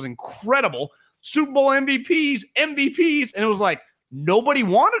 years was incredible. Super Bowl MVPs, and it was like nobody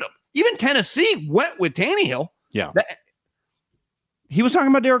wanted him. Even Tennessee went with Tannehill. Yeah. He was talking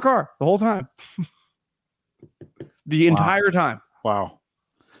about Derek Carr the whole time. The entire time. Wow.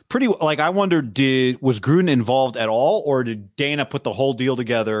 Pretty I wonder, was Gruden involved at all, or did Dana put the whole deal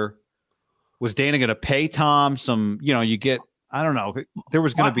together? Was Dana going to pay Tom some, I don't know. There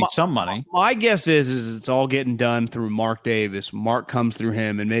was going to be some money. My guess is it's all getting done through Mark Davis. Mark comes through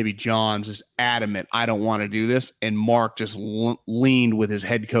him, and maybe John's just adamant, I don't want to do this. And Mark just leaned with his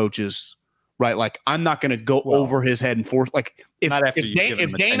head coaches, right? Like, I'm not going to go over his head and force. Like,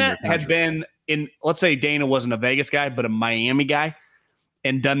 if Dana had been in, let's say Dana wasn't a Vegas guy, but a Miami guy,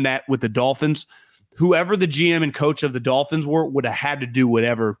 and done that with the Dolphins, whoever the GM and coach of the Dolphins were would have had to do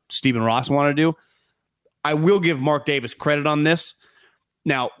whatever Stephen Ross wanted to do. I will give Mark Davis credit on this.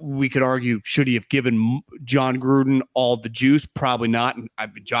 Now, we could argue, should he have given John Gruden all the juice? Probably not.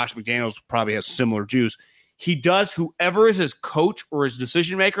 Josh McDaniels probably has similar juice. He does, whoever is his coach or his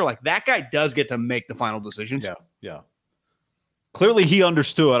decision maker, like that guy does get to make the final decisions. Yeah. Clearly he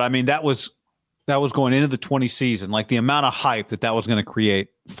understood. I mean, that was going into the 20 season, like the amount of hype that was going to create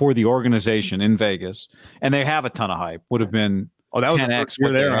for the organization in Vegas. And they have a ton of hype. Would have been that was 10x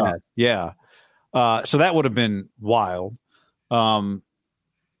what they had. Yeah. So that would have been wild.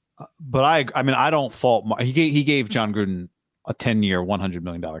 But I don't fault Mark. He gave John Gruden a 10-year, $100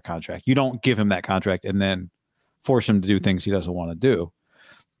 million contract. You don't give him that contract and then force him to do things he doesn't want to do.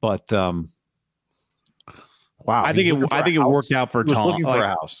 But wow, I think it worked out for Tom. He was looking for a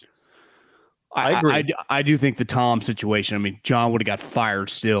house. I agree. I do think the Tom situation. I mean, John would have got fired.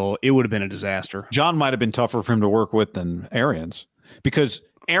 Still, it would have been a disaster. John might have been tougher for him to work with than Arians because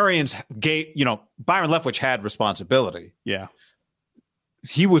Arians gave, Byron Leftwich had responsibility. Yeah.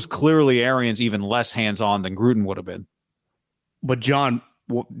 He was clearly Arians even less hands-on than Gruden would have been. But John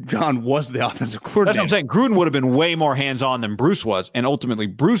was the offensive coordinator. That's what I'm saying. Gruden would have been way more hands-on than Bruce was, and ultimately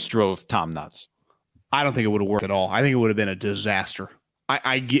Bruce drove Tom nuts. I don't think it would have worked at all. I think it would have been a disaster.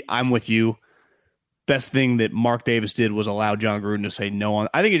 I'm with you. Best thing that Mark Davis did was allow John Gruden to say no.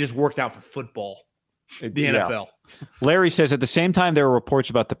 I think it just worked out for football, the NFL. Larry says, at the same time, there were reports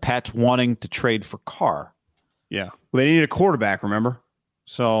about the Pats wanting to trade for Carr. Yeah. Well, they needed a quarterback, remember?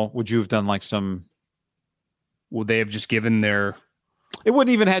 So would you have done like some... Would they have just given their... It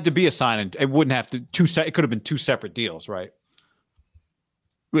wouldn't even have to be a sign. It wouldn't have to... It could have been two separate deals, right?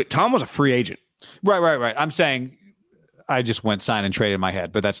 Wait, Tom was a free agent. Right. I'm saying I just went sign and trade in my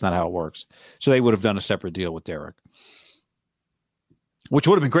head, but that's not how it works. So they would have done a separate deal with Derek. Which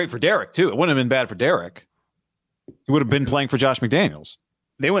would have been great for Derek, too. It wouldn't have been bad for Derek. He would have been playing for Josh McDaniels.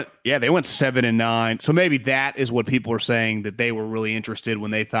 They went 7-9. So maybe that is what people are saying, that they were really interested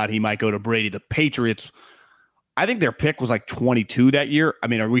when they thought he might go to Brady. The Patriots, I think their pick was like 22 that year. I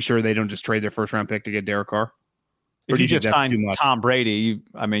mean, are we sure they don't just trade their first round pick to get Derek Carr? If you just signed Tom Brady,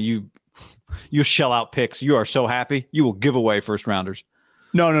 you shell out picks. You are so happy. You will give away first rounders.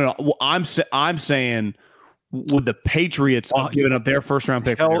 No. Well, I'm saying, would the Patriots have given up their first round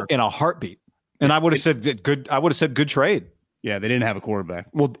pick in a heartbeat? And I would have said good. I would have said good trade. Yeah, they didn't have a quarterback.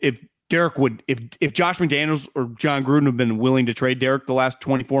 Well, if Josh McDaniels or John Gruden have been willing to trade Derek the last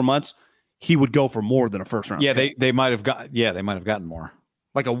 24 months, he would go for more than a first round. Yeah, pick. they might have got. Yeah, they might have gotten more.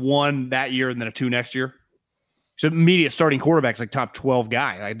 Like a 1 that year and then a 2 next year. So immediate starting quarterback's like top 12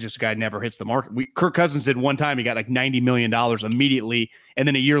 guy. Like, just a guy never hits the market. Kirk Cousins did one time. He got like $90 million immediately, and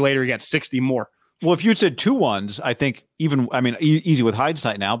then a year later he got 60 more. Well, if you'd said 2 ones, I think easy with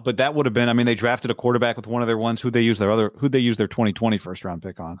hindsight now, but that would have been, they drafted a quarterback with one of their ones. Who'd they use their 2020 first round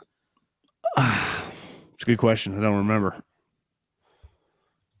pick on? It's a good question. I don't remember.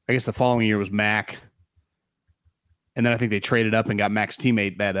 I guess the following year was Mac. And then I think they traded up and got Mac's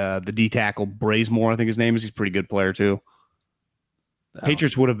teammate, that the D tackle Brazemore, I think his name is. He's a pretty good player too.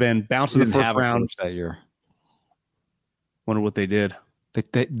 Patriots would have been bounced in the first round that year. Wonder what they did.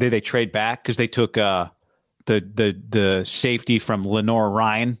 Did they trade back because they took the safety from Lenore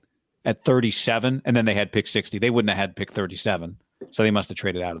Ryan at 37, and then they had pick 60. They wouldn't have had pick 37, so they must have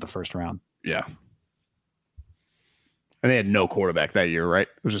traded out of the first round. Yeah. And they had no quarterback that year, right?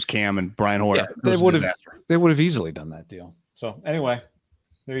 It was just Cam and Brian Hoyer. Yeah, they would have easily done that deal. So anyway,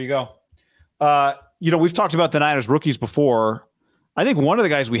 there you go. We've talked about the Niners rookies before. I think one of the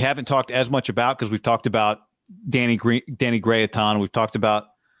guys we haven't talked as much about, because we've talked about Danny Gray a ton. We've talked about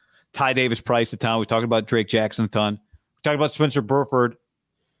Ty Davis-Price a ton. We've talked about Drake Jackson a ton. We talked about Spencer Burford.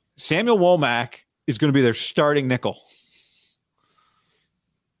 Samuel Womack is going to be their starting nickel.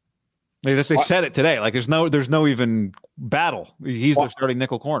 They said it today. Like there's no even battle. He's their starting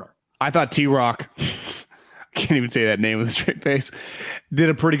nickel corner. I thought T-Rock, I can't even say that name with a straight face, did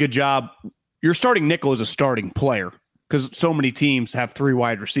a pretty good job. Your starting nickel is a starting player because so many teams have 3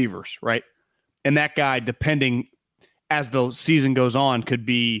 wide receivers, right? And that guy, depending as the season goes on, could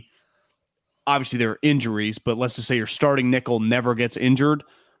be, obviously there are injuries, but let's just say your starting nickel never gets injured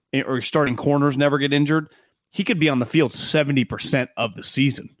or your starting corners never get injured. He could be on the field 70% of the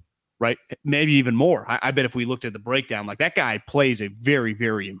season, right? Maybe even more. I bet if we looked at the breakdown, like that guy plays a very,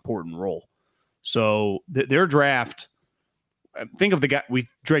 very important role. So their draft, think of the guy,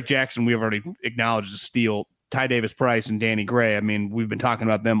 Drake Jackson, we've already acknowledged a steal. Ty Davis Price and Danny Gray. I mean, we've been talking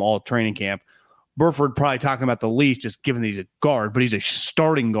about them all training camp. Burford probably talking about the least, just given that he's a guard, but he's a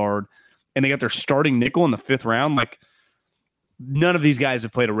starting guard, and they got their starting nickel in the 5th round. Like, none of these guys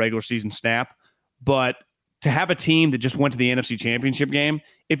have played a regular season snap, but to have a team that just went to the NFC Championship game,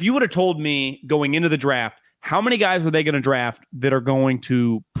 if you would have told me going into the draft, how many guys are they going to draft that are going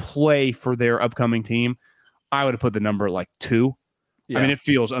to play for their upcoming team, I would have put the number at like 2. Yeah. I mean, it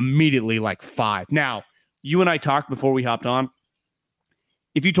feels immediately like 5. Now, you and I talked before we hopped on.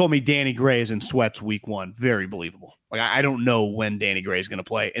 If you told me Danny Gray is in sweats week 1, very believable. Like, I don't know when Danny Gray is going to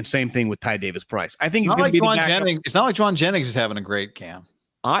play. And same thing with Ty Davis Price. I think he's going to be the backup. It's not like Juwan Jennings is having a great camp.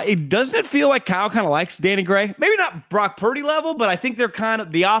 Doesn't it feel like Kyle kind of likes Danny Gray? Maybe not Brock Purdy level, but I think they're kind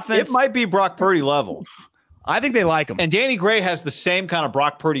of the offense. It might be Brock Purdy level. I think they like him. And Danny Gray has the same kind of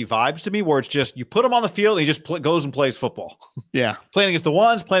Brock Purdy vibes to me, where it's just you put him on the field and he just goes and plays football. Yeah. Playing against the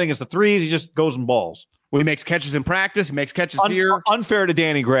 1s, playing against the 3s, he just goes and balls. Well, he makes catches in practice. He makes catches here. Unfair to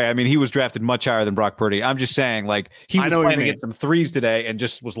Danny Gray. I mean, he was drafted much higher than Brock Purdy. I'm just saying, like, he was playing against some 3s today and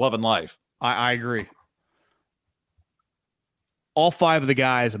just was loving life. I agree. All 5 of the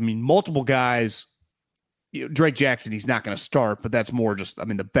guys, I mean, multiple guys. Drake Jackson, he's not going to start, but that's more just, I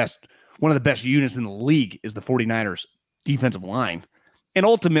mean, one of the best units in the league is the 49ers defensive line. And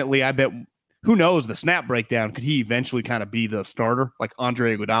ultimately, I bet, who knows, the snap breakdown, could he eventually kind of be the starter, like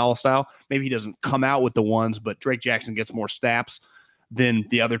Andre Iguodala style? Maybe he doesn't come out with the 1s, but Drake Jackson gets more snaps than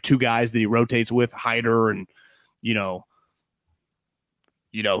the other 2 guys that he rotates with, Hyder and,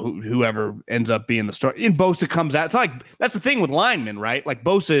 whoever ends up being the starter. And Bosa comes out. It's like, that's the thing with linemen, right? Like,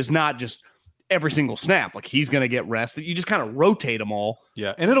 Bosa is not just every single snap. Like, he's going to get rest. You just kind of rotate them all.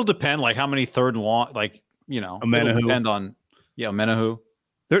 Yeah, and it'll depend, like, how many 3rd and long, like, Menahu. It'll depend on, Menahu.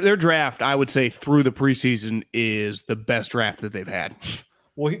 Their draft, I would say, through the preseason is the best draft that they've had.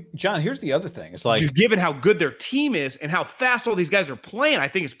 Well, John, here's the other thing. It's like, just given how good their team is and how fast all these guys are playing, I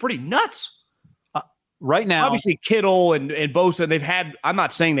think it's pretty nuts. Right now, obviously Kittle and Bosa, they've had, I'm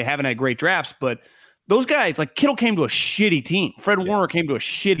not saying they haven't had great drafts, but those guys, like Kittle came to a shitty team. Fred Warner came to a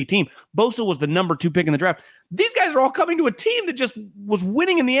shitty team. Bosa was the number 2 pick in the draft. These guys are all coming to a team that just was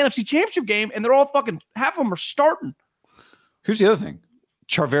winning in the NFC Championship game, and they're all fucking, half of them are starting. Here's the other thing.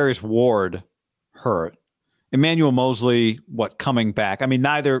 Charvarius Ward hurt. Emmanuel Mosley, coming back? I mean,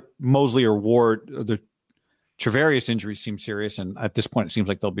 neither Mosley or Ward, the Charvarius injuries seem serious, and at this point, it seems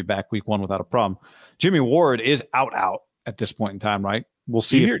like they'll be back week 1 without a problem. Jimmy Ward is out at this point in time, right? We'll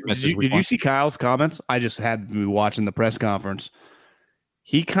see. Did you see Kyle's comments? I just had to be watching the press conference.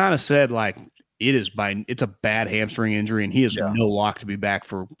 He kind of said, like, it's a bad hamstring injury, and he has no lock to be back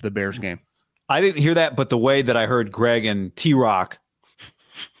for the Bears game. I didn't hear that, but the way that I heard Greg and T-Rock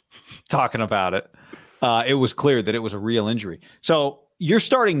talking about it, it was clear that it was a real injury. So you're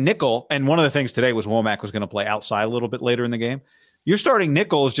starting nickel, and one of the things today was Womack was going to play outside a little bit later in the game. You're starting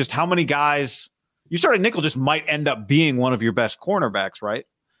nickel is just how many guys – you starting nickel just might end up being one of your best cornerbacks, right?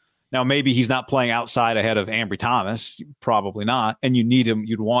 Now, maybe he's not playing outside ahead of Ambry Thomas. Probably not. And you need him.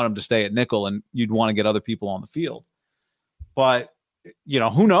 You'd want him to stay at nickel, and you'd want to get other people on the field. But,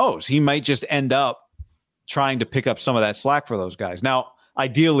 who knows? He might just end up trying to pick up some of that slack for those guys. Now,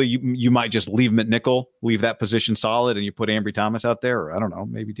 ideally, you might just leave him at nickel, leave that position solid, and you put Ambry Thomas out there, or I don't know,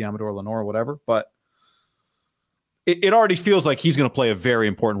 maybe Diamador Lenore or whatever. But it already feels like he's going to play a very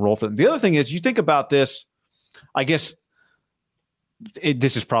important role for them. The other thing is, you think about this, I guess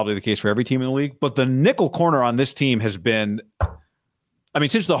this is probably the case for every team in the league, but the nickel corner on this team has been, I mean,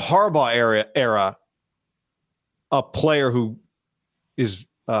 since the Harbaugh era, a player who's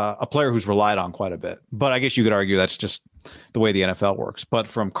relied on quite a bit. But I guess you could argue that's just the way the NFL works. But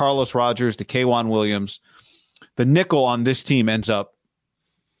from Carlos Rogers to K'Wan Williams, the nickel on this team ends up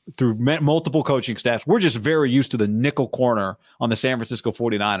through multiple coaching staffs. We're just very used to the nickel corner on the San Francisco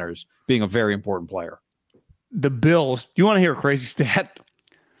 49ers being a very important player. The Bills, you want to hear a crazy stat?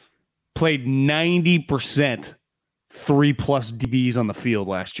 Played 90% 3+ DBs on the field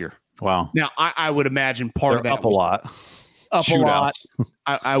last year. Wow. Now, I would imagine part of that up a lot. Up a lot.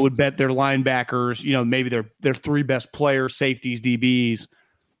 I would bet their linebackers, maybe their 3 best players, safeties, DBs.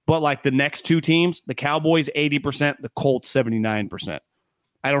 But like the next 2 teams, the Cowboys 80%, the Colts 79%.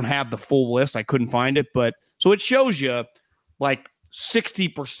 I don't have the full list. I couldn't find it. But so it shows you like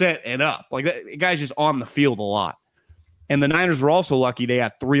 60% and up. Like that guy's just on the field a lot. And the Niners were also lucky. They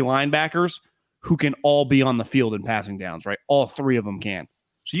had 3 linebackers who can all be on the field in passing downs, right? All 3 of them can.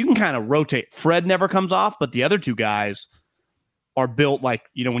 So you can kind of rotate. Fred never comes off, but the other 2 guys, are built like,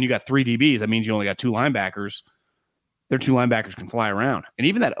 when you got 3 DBs, that means you only got 2 linebackers. Their 2 linebackers can fly around. And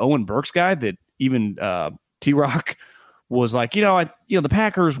even that Owen Burks guy that even T-Rock was like, the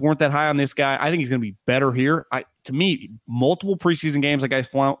Packers weren't that high on this guy. I think he's going to be better here. To me, multiple preseason games, that guy's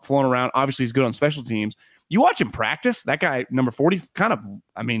flown around. Obviously, he's good on special teams. You watch him practice, that guy, number 40,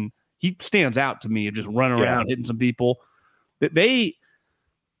 he stands out to me of just running around, hitting some people. They've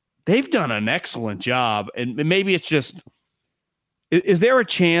done an excellent job. And maybe it's just, is there a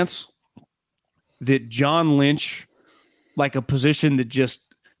chance that John Lynch, like a position that just,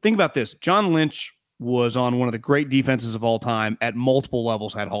 think about this, John Lynch was on one of the great defenses of all time at multiple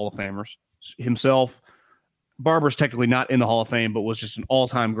levels, had Hall of Famers himself. Barber's technically not in the Hall of Fame, but was just an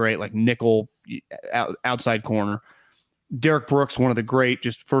all-time great, like nickel outside corner. Derek Brooks, one of the great,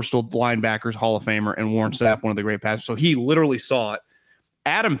 just first linebackers, Hall of Famer, and Warren Sapp, one of the great passers. So he literally saw it.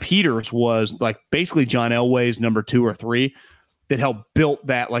 Adam Peters was like basically John Elway's number 2 or 3 that helped build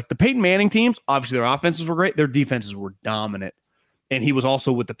that. Like the Peyton Manning teams, obviously their offenses were great. Their defenses were dominant. And he was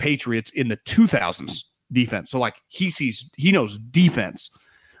also with the Patriots in the 2000s defense. So like he knows defense.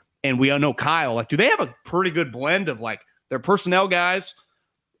 And we all know Kyle, like, do they have a pretty good blend of like their personnel guys?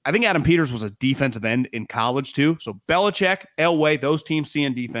 I think Adam Peters was a defensive end in college too. So Belichick, Elway, those teams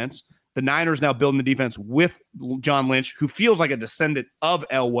seeing defense. The Niners now building the defense with John Lynch, who feels like a descendant of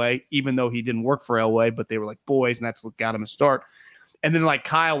Elway, even though he didn't work for Elway, but they were like boys, and that's what got him a start. And then like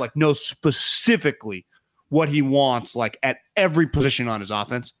Kyle, like knows specifically what he wants, like at every position on his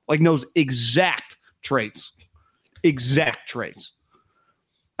offense, like knows exact traits.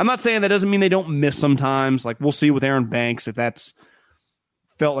 I'm not saying that doesn't mean they don't miss sometimes. Like we'll see with Aaron Banks if that's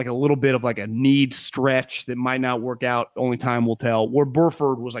felt like a little bit of like a need stretch that might not work out. Only time will tell. Where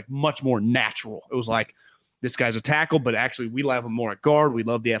Burford was like much more natural. It was like, this guy's a tackle, but actually we love him more at guard. We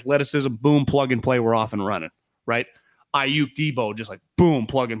love the athleticism. Boom, plug and play. We're off and running, right? Ayuk, Debo, just like boom,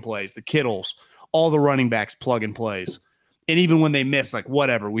 plug and plays. The Kittles, all the running backs plug and plays. And even when they miss, like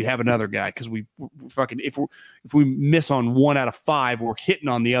whatever, we have another guy because we fucking if we miss on 1 out of 5, we're hitting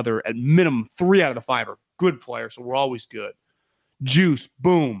on the other at minimum 3 out of the 5 are good players, so we're always good. Juice,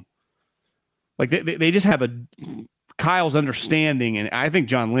 boom. Like they just have Kyle's understanding, and I think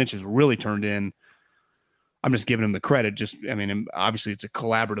John Lynch has really turned in. I'm just giving him the credit. Obviously it's a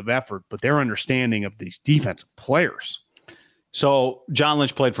collaborative effort, but their understanding of these defensive players. So John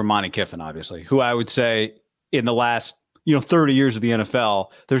Lynch played for Monty Kiffin, obviously, who I would say in the last 30 years of the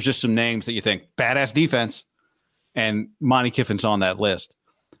NFL, there's just some names that you think badass defense, and Monty Kiffin's on that list.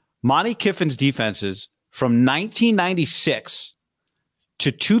 Monty Kiffin's defenses from 1996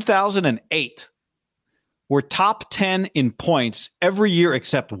 to 2008 were top 10 in points every year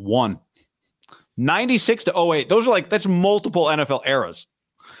except one. 96 to 08. That's multiple NFL eras.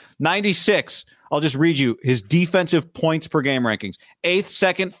 96. I'll just read you his defensive points per game rankings. 8th,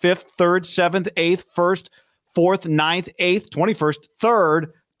 2nd, 5th, 3rd, 7th, 8th, 1st, 4th, 9th, 8th, 21st,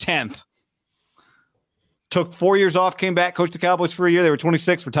 3rd, 10th. Took 4 years off, came back, coached the Cowboys for a year. They were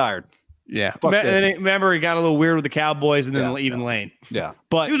 26, retired. Yeah. Remember, he got a little weird with the Cowboys and then even Lane. Yeah.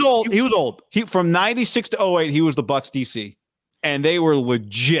 But he was old. He was old. From 96 to 08, he was the Bucs DC. And they were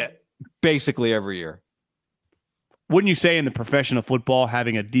legit basically every year. Wouldn't you say in the profession of football,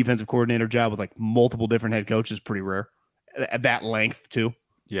 having a defensive coordinator job with like multiple different head coaches is pretty rare at that length too?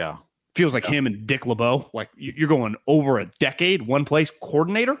 Yeah. Feels like him and Dick LeBeau. Like you're going over a decade, one place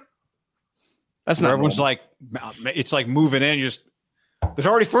coordinator. That's not everyone's normal. Like, it's like moving in. There's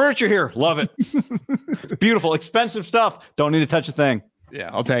already furniture here. Love it. Beautiful, expensive stuff. Don't need to touch a thing. Yeah,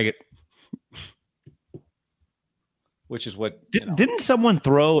 I'll take it. Which is what didn't someone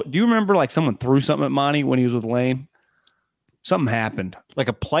throw? Do you remember like someone threw something at Monty when he was with Lane? Something happened. Like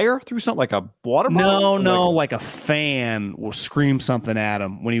a player threw something, like a water bottle? No, like a fan will scream something at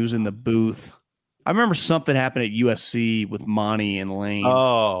him when he was in the booth. I remember something happened at USC with Monty and Lane.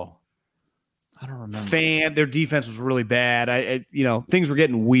 Oh, I don't remember. Their defense was really bad. Things were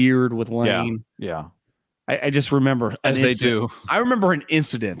getting weird with Lane. Yeah. I just remember as they do. I remember an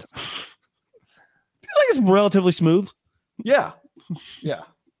incident. I feel like it's relatively smooth. Yeah.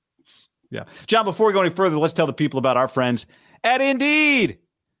 John, before we go any further, let's tell the people about our friends at Indeed.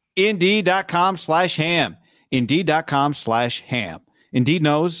 Indeed.com/ham. Indeed.com/ham. Indeed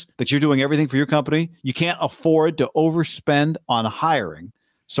knows that you're doing everything for your company. You can't afford to overspend on hiring.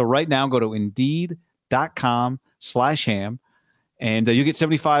 So right now, go to Indeed.com/ham, and you get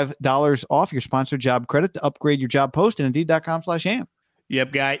 $75 off your sponsored job credit to upgrade your job post at Indeed.com/ham.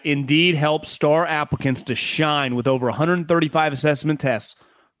 Yep, guy. Indeed helps star applicants to shine with over 135 assessment tests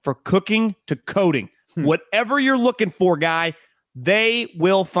for cooking to coding. Whatever you're looking for, guy, they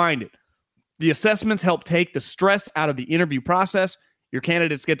will find it. The assessments help take the stress out of the interview process. Your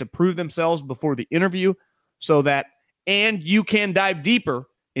candidates get to prove themselves before the interview and you can dive deeper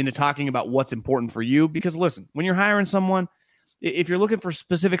into talking about what's important for you. Because listen, when you're hiring someone, if you're looking for a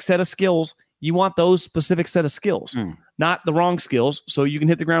specific set of skills, you want those specific set of skills, not the wrong skills, so you can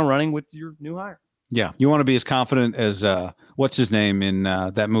hit the ground running with your new hire. Yeah, you want to be as confident as what's his name in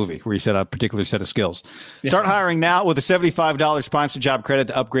that movie where he said a particular set of skills. Yeah. Start hiring now with a $75 sponsored job credit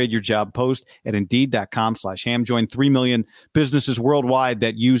to upgrade your job post at Indeed.com/ham. Join 3 million businesses worldwide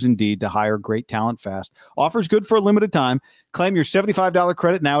that use Indeed to hire great talent fast. Offers good for a limited time. Claim your $75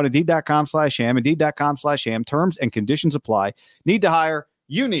 credit now at Indeed.com/ham. Indeed.com/ham. Terms and conditions apply. Need to hire?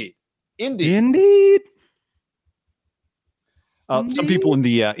 You need Indeed. Some people in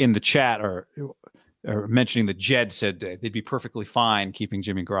the chat are mentioning that Jed said they'd be perfectly fine keeping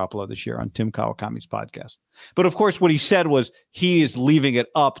Jimmy Garoppolo this year on Tim Kawakami's podcast. But of course, what he said was he is leaving it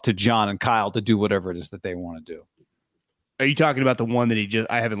up to John and Kyle to do whatever it is that they want to do. Are you talking about the one that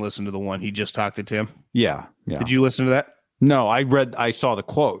I haven't listened to the one he just talked to Tim? Yeah. Did you listen to that? No, I saw the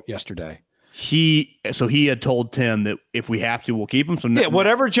quote yesterday. He had told Tim that if we have to, we'll keep him. So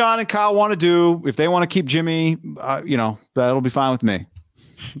whatever John and Kyle want to do, if they want to keep Jimmy, that'll be fine with me.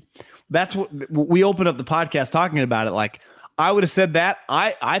 That's what we opened up the podcast talking about it. Like I would have said that.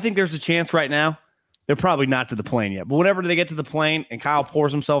 I think there's a chance right now. They're probably not to the plane yet, but whenever they get to the plane and Kyle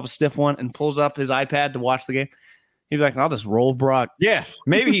pours himself a stiff one and pulls up his iPad to watch the game, he'd be like, I'll just roll Brock. Yeah.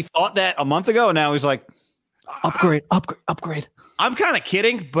 Maybe he thought that a month ago. And now he's like, upgrade. I'm kind of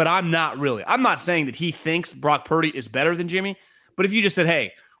kidding, but I'm not really. I'm not saying that he thinks Brock Purdy is better than Jimmy, but if you just said,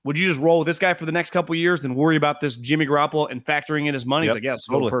 hey, would you just roll with this guy for the next couple of years and worry about this Jimmy Garoppolo and factoring in his money? He's like, yeah,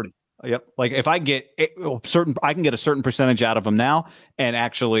 totally. Purdy. Yep. Like if I get I can get a certain percentage out of him now and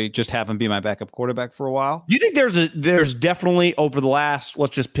actually just have him be my backup quarterback for a while. You think there's definitely over the last,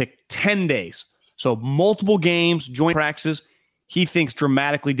 let's just pick 10 days. So multiple games, joint practices. He thinks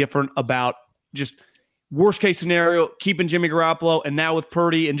dramatically different about just worst case scenario, keeping Jimmy Garoppolo and now with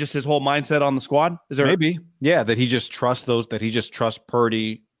Purdy and just his whole mindset on the squad. Is there maybe? Yeah. That he just trusts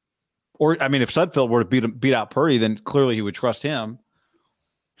Purdy. Or, I mean, if Sudfeld were to beat out Purdy, then clearly he would trust him.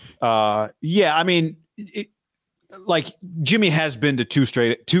 I mean, like Jimmy has been to two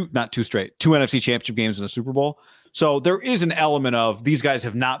NFC championship games in the Super Bowl. So there is an element of these guys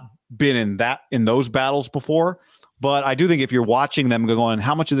have not been in those battles before. But I do think if you're watching them going,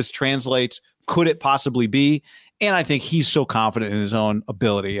 how much of this translates? Could it possibly be? And I think he's so confident in his own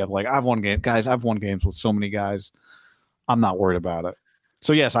ability of like, I've won games with so many guys. I'm not worried about it.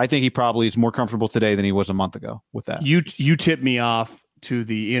 So yes, I think he probably is more comfortable today than he was a month ago with that. You tipped me off to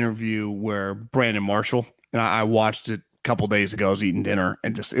the interview where Brandon Marshall, and I watched it a couple days ago. I was eating dinner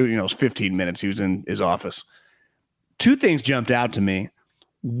and just, it was 15 minutes. He was in his office. Two things jumped out to me.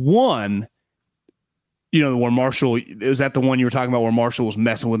 One, where Marshall, is that the one you were talking about where Marshall was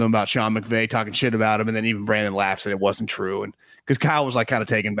messing with him about Sean McVay, talking shit about him. And then even Brandon laughs that it wasn't true. And because Kyle was like kind of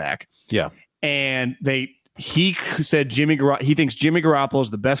taken back. Yeah. And he said he thinks Jimmy Garoppolo is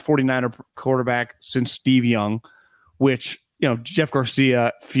the best 49er quarterback since Steve Young, which, Jeff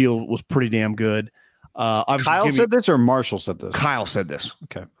Garcia feel was pretty damn good. Kyle said this or Marshall said this? Kyle said this.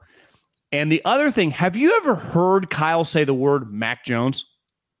 Okay. And the other thing, have you ever heard Kyle say the word Mac Jones?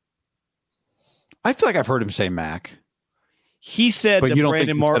 I feel like I've heard him say Mac. He said that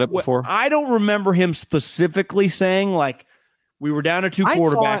Brandon Marshall before. I don't remember him specifically saying like we were down to two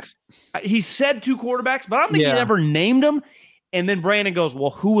quarterbacks. He said two quarterbacks, but I don't think he ever named them. And then Brandon goes, "Well,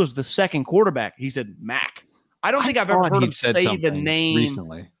 who was the second quarterback?" He said Mac. I don't think I've ever heard him say the name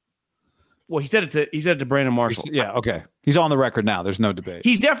recently. Well, he said it to Brandon Marshall. Yeah, okay. He's on the record now. There's no debate.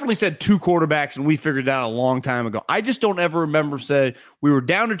 He's definitely said two quarterbacks, and we figured it out a long time ago. I just don't ever remember saying we were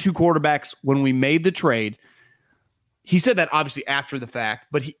down to two quarterbacks when we made the trade. He said that obviously after the fact,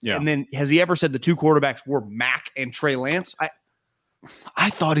 but and then has he ever said the two quarterbacks were Mac and Trey Lance?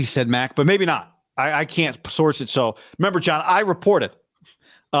 I thought he said Mac, but maybe not. I can't source it. So remember, John, I reported.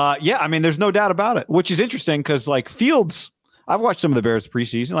 I mean, there's no doubt about it, which is interesting because like Fields, I've watched some of the Bears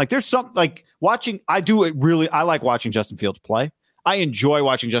preseason. Like there's some like watching. I like watching Justin Fields play. I enjoy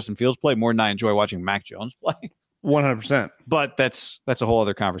watching Justin Fields play more than I enjoy watching Mac Jones play. 100%. But that's a whole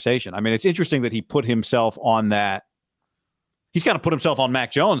other conversation. I mean, it's interesting that he put himself on that. He's kind of put himself on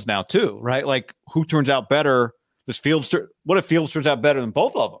Mac Jones now too, right? Like who turns out better? What if Fields turns out better than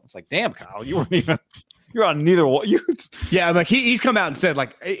both of them? It's like, damn, Kyle, you're on neither one. Yeah, like he's come out and said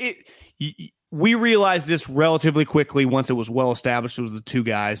like we realized this relatively quickly once it was well established. It was the two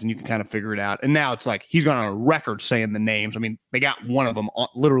guys, and you can kind of figure it out. And now it's like he's gone on a record saying the names. I mean, they got one of them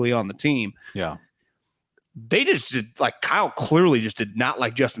literally on the team. Yeah. they just did, like Kyle clearly just did not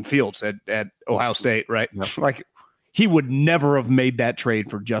like Justin Fields at Ohio State, right? Yep. Like he would never have made that trade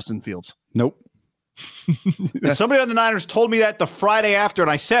for Justin Fields. Nope. And somebody on the Niners told me that the Friday after,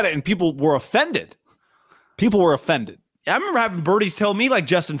 and I said it, and people were offended. I remember having birdies tell me like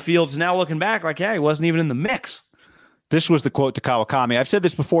Justin Fields, now looking back, like, yeah, he wasn't even in the mix. This was the quote to Kawakami. I've said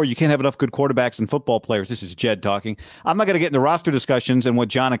this before. You can't have enough good quarterbacks and football players. This is Jed talking. I'm not going to get into roster discussions and what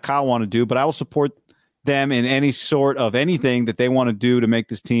John and Kyle want to do, but I will support them in any sort of anything that they want to do to make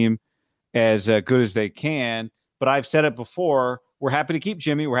this team as good as they can. But I've said it before. We're happy to keep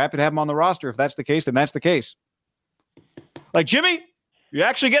Jimmy. We're happy to have him on the roster. If that's the case, then that's the case. Like, Jimmy, you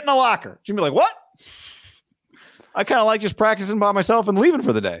actually get in a locker. Jimmy, like, what? I kind of like just practicing by myself and leaving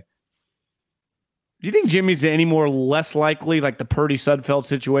for the day. Do you think Jimmy's any more less likely, like the Purdy Sudfeld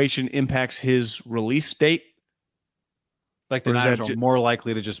situation impacts his release date? Like the Niners are more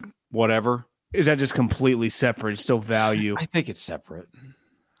likely to just whatever? Is that just completely separate? Still value? I think it's separate.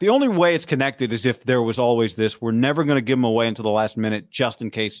 The only way it's connected is if there was always this, we're never going to give him away until the last minute just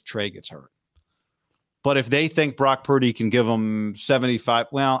in case Trey gets hurt. But if they think Brock Purdy can give them 75,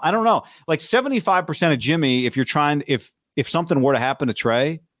 well, I don't know. Like 75% of Jimmy, if you're trying, if something were to happen to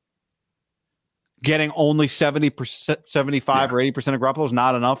Trey, getting only 70%, 75 or 80% of Garoppolo is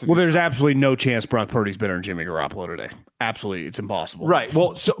not enough. Well, there's absolutely no chance Brock Purdy's better than Jimmy Garoppolo today. Absolutely. It's impossible. Right.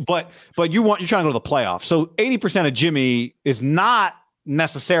 Well, so, but you're trying to go to the playoffs. So 80% of Jimmy is not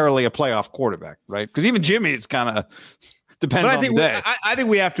necessarily a playoff quarterback, right? Because even Jimmy, it's kind of depends on the day. I think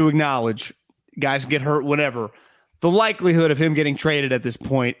we have to acknowledge guys get hurt, whatever. The likelihood of him getting traded at this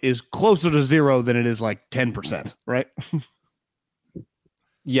point is closer to zero than it is like 10%, right?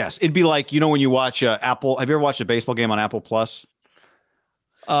 Yes. It'd be like, when you watch Apple. Have you ever watched a baseball game on Apple Plus?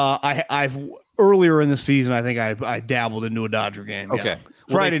 I've earlier in the season, I think I dabbled into a Dodger game. Okay. Yeah.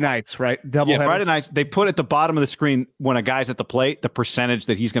 Friday nights, right? Friday nights. They put at the bottom of the screen when a guy's at the plate, the percentage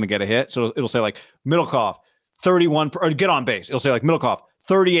that he's going to get a hit. So it'll say like Middlecoff, 31, or get on base. It'll say like Middlecoff,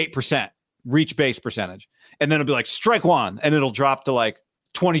 38% reach base percentage. And then it'll be like strike one, and it'll drop to like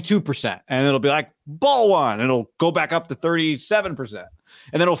 22%. And it'll be like ball one, and it'll go back up to 37%. And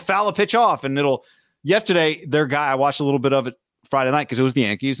then it'll foul a pitch off, and yesterday, their guy, I watched a little bit of it Friday night because it was the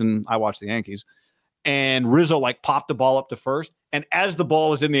Yankees, and I watched the Yankees. And Rizzo like popped the ball up to first. And as the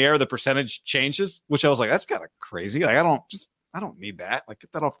ball is in the air, the percentage changes, which I was like, that's kind of crazy. Like, I don't need that. Like,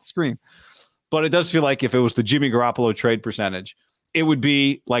 get that off the screen. But it does feel like if it was the Jimmy Garoppolo trade percentage, it would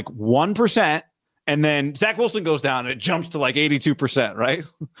be like 1%. And then Zach Wilson goes down and it jumps to like 82%, right?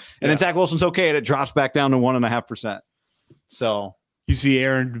 And then Zach Wilson's okay, and it drops back down to 1.5%. So you see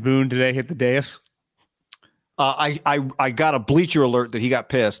Aaron Boone today hit the dais? I got a Bleacher Alert that he got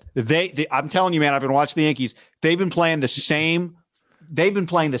pissed. I'm telling you, man, I've been watching the Yankees. They've been playing the same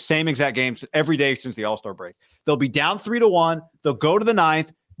exact games every day since the All-Star break. They'll be down 3-1. They'll go to the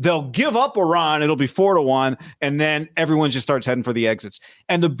ninth. They'll give up a run. It'll be 4-1. And then everyone just starts heading for the exits.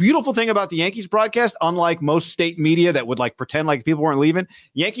 And the beautiful thing about the Yankees broadcast, unlike most state media that would like pretend like people weren't leaving,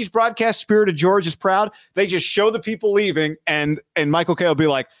 Yankees broadcast, Spirit of George is proud. They just show the people leaving, and Michael Kay will be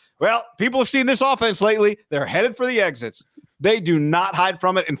like, well, people have seen this offense lately. They're headed for the exits. They do not hide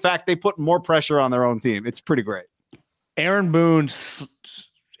from it. In fact, they put more pressure on their own team. It's pretty great. Aaron Boone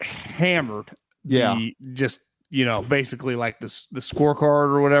hammered. Basically like the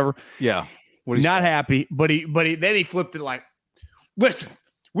scorecard or whatever. Yeah. Not happy, but then he flipped it like, listen,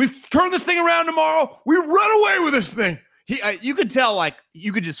 we've turned this thing around tomorrow. We run away with this thing. You could tell, like,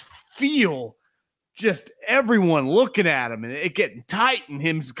 you could just feel just everyone looking at him and it getting tight, and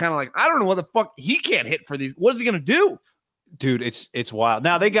him's kind of like, I don't know what the fuck he can't hit for these. What is he going to do? Dude, it's wild.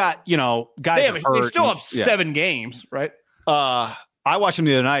 Now they got, guys they still have 7 games, right? I watched them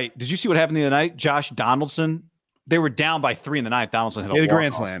the other night. Did you see what happened the other night? Josh Donaldson, they were down by 3 in the ninth. Donaldson hit a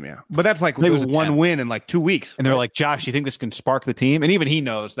grand slam, yeah. But that's like, it was one win in like 2 weeks. And they're like, Josh, you think this can spark the team? And even he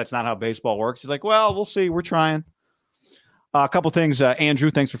knows that's not how baseball works. He's like, well, we'll see. We're trying. A couple things.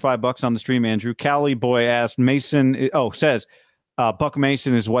 Andrew, thanks for $5 on the stream, Andrew. Cali Boy asked, says Buck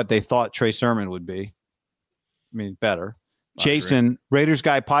Mason is what they thought Trey Sermon would be. I mean, better. Jason, Raiders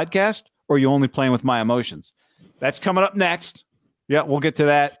Guy podcast, or are you only playing with my emotions? That's coming up next. Yeah, we'll get to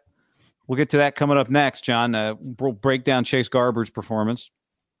that. We'll get to that coming up next, John. We'll break down Chase Garber's performance.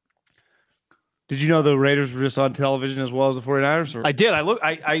 Did you know the Raiders were just on television as well as the 49ers? Or? I did.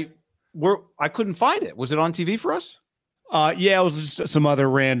 I couldn't find it. Was it on TV for us? Yeah, it was just some other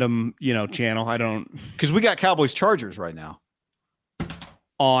random, channel. I don't, because we got Cowboys Chargers right now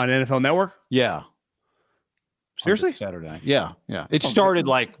on NFL Network. Yeah. Seriously? Saturday night. Yeah. It started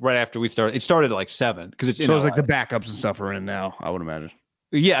like right after we started. It started at like 7 because it's so it's like the backups and stuff are in now, I would imagine.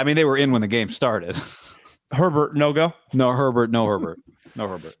 Yeah, I mean they were in when the game started. Herbert, no go. No Herbert.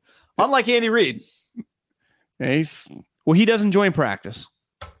 Unlike Andy Reid. Yeah, he doesn't join practice.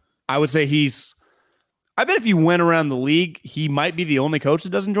 I would say I bet if you went around the league, he might be the only coach that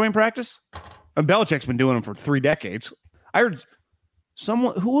doesn't join practice. And Belichick's been doing them for 3 decades. I heard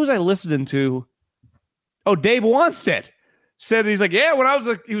who was I listening to? Oh, Dave Wanstead said, he's like, yeah,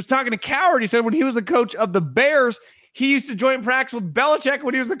 he was talking to Coward. He said when he was the coach of the Bears, he used to join practice with Belichick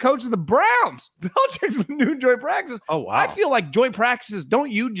when he was the coach of the Browns. Belichick's been doing joint practices. Oh, wow. I feel like joint practices,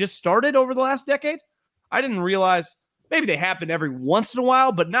 don't you just started over the last decade? I didn't realize. Maybe they happen every once in a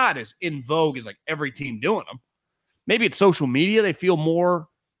while, but not as in vogue as like every team doing them. Maybe it's social media. They feel more,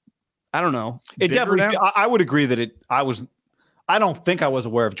 I don't know. It definitely, I would agree that I don't think I was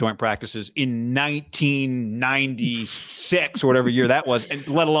aware of joint practices in 1996 or whatever year that was, and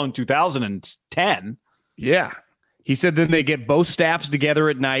let alone 2010. Yeah. He said then they get both staffs together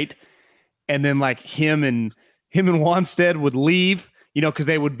at night, and then like him and Wanstead would leave, because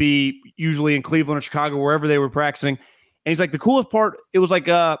they would be usually in Cleveland or Chicago, wherever they were practicing. And he's like, the coolest part, it was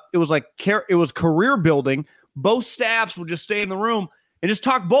career building. Both staffs would just stay in the room and just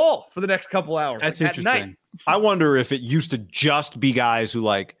talk ball for the next couple hours. That's interesting. At night. I wonder if it used to just be guys who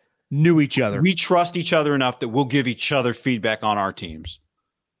like knew each other. We trust each other enough that we'll give each other feedback on our teams.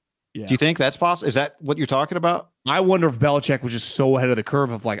 Yeah. Do you think that's possible? Is that what you're talking about? I wonder if Belichick was just so ahead of the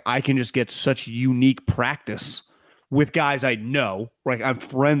curve of like, I can just get such unique practice with guys I know, like I'm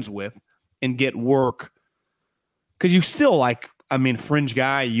friends with, and get work. Because you still fringe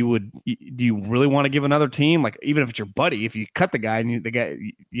guy, do you really want to give another team? Like, even if it's your buddy, if you cut the guy and the guy,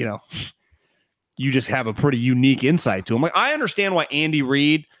 you just have a pretty unique insight to him. Like, I understand why Andy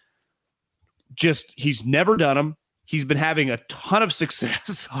Reid he's never done them. He's been having a ton of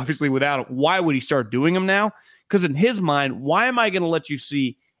success, obviously, without it. Why would he start doing them now? Because in his mind, why am I going to let you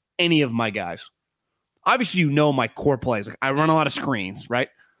see any of my guys? Obviously, my core plays. Like, I run a lot of screens, right?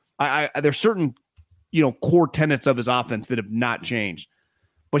 There's certain core tenets of his offense that have not changed.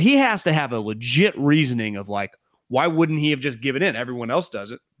 But he has to have a legit reasoning of like, why wouldn't he have just given in? Everyone else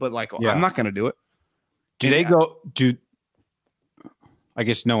does it. But like, I'm not going to do it. I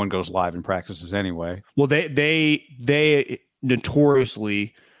guess no one goes live in practices anyway. Well, they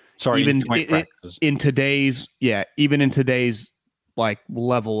notoriously, even in today's like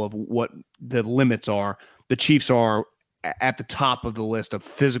level of what the limits are, the Chiefs are at the top of the list of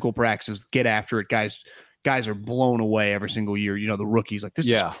physical practices. Get after it, guys. Guys are blown away every single year. The rookies like this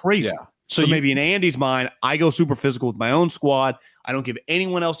is crazy. Yeah. So maybe in Andy's mind, I go super physical with my own squad. I don't give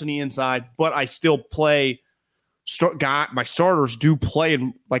anyone else any inside, but I still play. My starters do play,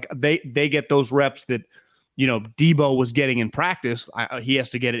 and like they get those reps that Debo was getting in practice. He has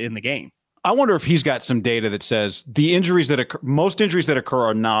to get it in the game. I wonder if he's got some data that says the injuries that occur, most injuries that occur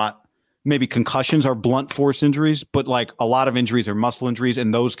are not. Maybe concussions are blunt force injuries, but like a lot of injuries are muscle injuries,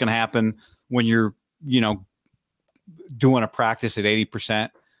 and those can happen when you're, doing a practice at 80%.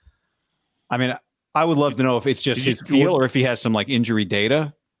 I mean, I would love to know if it's just his feel or if he has some like injury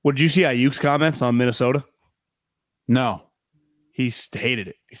data. What did you see Ayuk's comments on Minnesota? No. He hated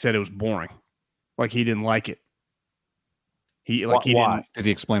it. He said it was boring. Like he didn't like it. Why? Did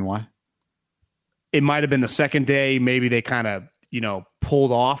he explain why? It might have been the second day. Maybe they kind of,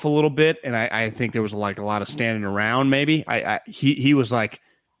 pulled off a little bit. And I think there was like a lot of standing around maybe. He was like,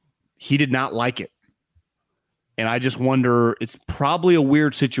 he did not like it. And I just wonder, it's probably a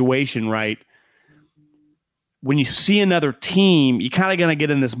weird situation, right? When you see another team, you kind of going to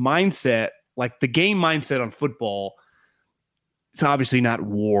get in this mindset, like the game mindset on football. It's obviously not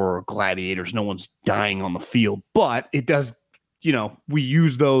war or gladiators. No one's dying on the field, but it does, we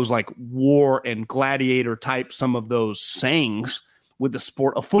use those like war and gladiator type, some of those sayings with the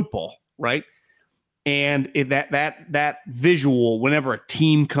sport of football, right? And that visual, whenever a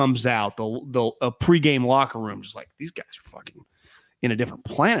team comes out, a pregame locker room, just like, these guys are fucking in a different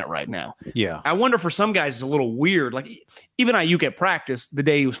planet right now. Yeah. I wonder for some guys it's a little weird. Like even Ayuk at practice, the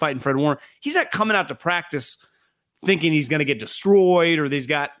day he was fighting Fred Warner, he's not coming out to practice thinking he's going to get destroyed or he's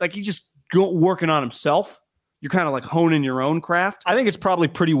just working on himself. You're kind of like honing your own craft. I think it's probably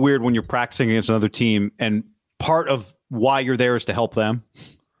pretty weird when you're practicing against another team and part of why you're there is to help them.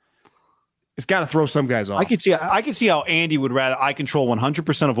 It's got to throw some guys off. I can see how Andy would rather I control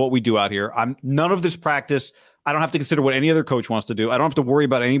 100% of what we do out here. I'm none of this practice. I don't have to consider what any other coach wants to do. I don't have to worry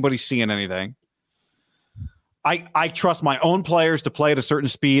about anybody seeing anything. I trust my own players to play at a certain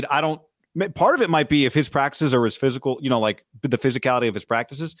speed. Part of it might be if his practices are his physical, like the physicality of his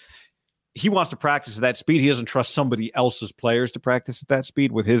practices. He wants to practice at that speed. He doesn't trust somebody else's players to practice at that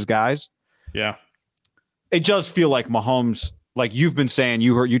speed with his guys. Yeah. It does feel like Mahomes like you've been saying,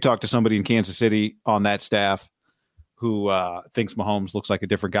 you talked to somebody in Kansas City on that staff who thinks Mahomes looks like a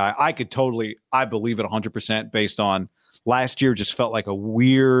different guy. I believe it 100% based on last year. Just felt like a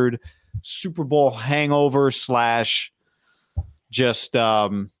weird Super Bowl hangover / just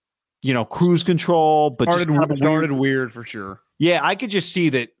cruise control, but started weird for sure. Yeah, I could just see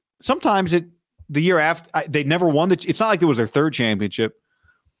that sometimes the year after they never won it's not like it was their third championship.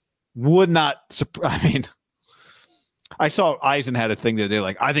 I mean, I saw Eisen had a thing that they're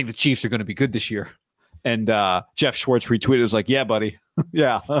like, I think the Chiefs are going to be good this year. And Jeff Schwartz retweeted, it was like, yeah, buddy.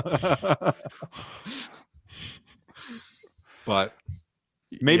 Yeah. But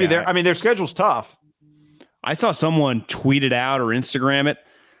maybe their schedule's tough. I saw someone tweet it out or Instagram it.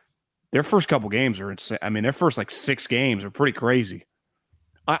 Their first couple games are insane. I mean, their first 6 games are pretty crazy.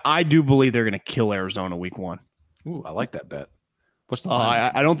 I do believe they're going to kill Arizona week 1. Ooh, I like that bet. What's the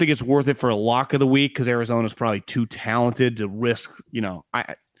I don't think it's worth it for a lock of the week because Arizona's probably too talented to risk.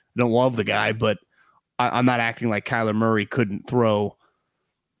 I don't love the guy, but I'm not acting like Kyler Murray couldn't throw,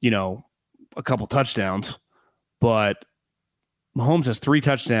 a couple touchdowns. But Mahomes has 3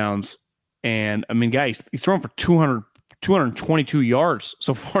 touchdowns. And, I mean, guys, he's thrown for 222 yards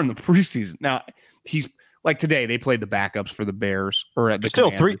so far in the preseason. Now, he's like today, they played the backups for the Bears. Or at the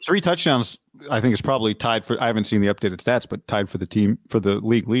still, three touchdowns, I think, is probably tied for – I haven't seen the updated stats, but tied for the team – for the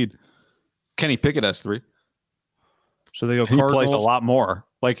league lead. Kenny Pickett has 3. So they go Cardinals. He plays a lot more.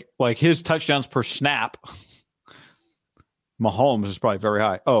 Like his touchdowns per snap, Mahomes is probably very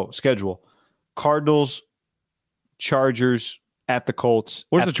high. Oh, schedule. Cardinals, Chargers, at the Colts.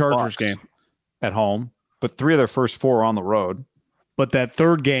 Where's the Chargers game? At home. But 3 of their first 4 are on the road. But that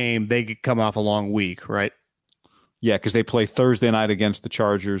third game, they could come off a long week, right? Yeah, because they play Thursday night against the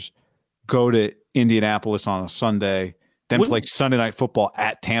Chargers, go to Indianapolis on a Sunday, then play Sunday Night Football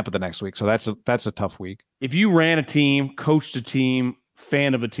at Tampa the next week. So that's a tough week. If you ran a team, coached a team,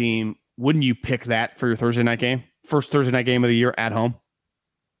 fan of a team, wouldn't you pick that for your Thursday night game? First Thursday night game of the year at home?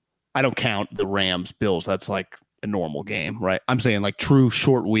 I don't count the Rams, Bills. That's like a normal game, right? I'm saying true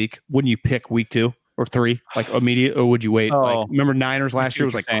short week. Wouldn't you pick week 2 or 3, immediate, or would you wait? Remember Niners last year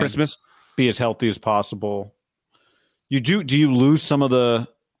was Christmas? Be as healthy as possible. Do you lose some of the?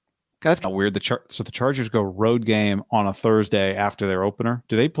 God, that's not weird. So the Chargers go road game on a Thursday after their opener.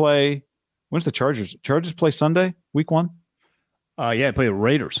 Do they play? When's the Chargers? Chargers play Sunday, week 1. Yeah, they play the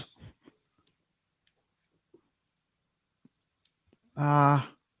Raiders.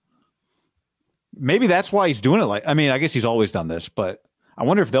 Maybe that's why he's doing it. I guess he's always done this, but I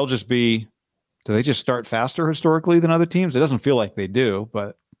wonder if they'll just be. Do they just start faster historically than other teams? It doesn't feel like they do,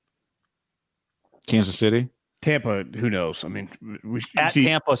 but Kansas City, Tampa, who knows? I mean,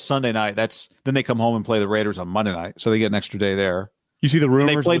 Tampa Sunday night. Then they come home and play the Raiders on Monday night, so they get an extra day there. You see the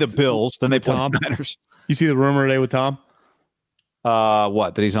rumors? They play the Bills, then they play the Niners. You see the rumor today with Tom?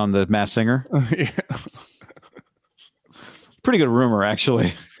 What? That he's on the Masked Singer? Yeah. Pretty good rumor,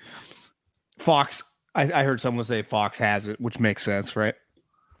 actually. Fox. I heard someone say Fox has it, which makes sense, right?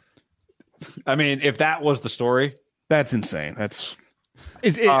 I mean, if that was the story, that's insane. I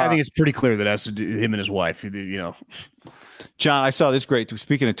think it's pretty clear that has to do him and his wife. John, I saw this great.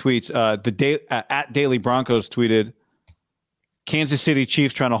 Speaking of tweets, at Daily Broncos tweeted, Kansas City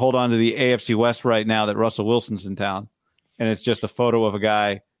Chiefs trying to hold on to the AFC West right now that Russell Wilson's in town, and it's just a photo of a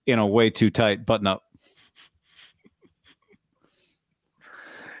guy in a way too tight button up.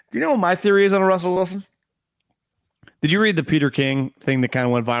 Do you know what my theory is on Russell Wilson? Did you read the Peter King thing that kind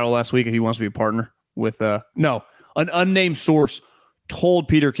of went viral last week? He wants to be a partner with an unnamed source told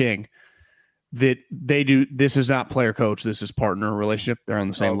Peter King that this is not player coach, this is partner relationship. They're on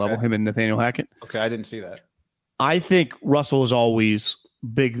the same level, him and Nathaniel Hackett. Okay, I didn't see that. I think Russell is always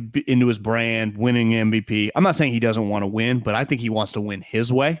big into his brand, winning MVP. I'm not saying he doesn't want to win, but I think he wants to win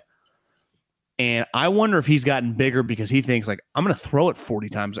his way. And I wonder if he's gotten bigger because he thinks I'm going to throw it 40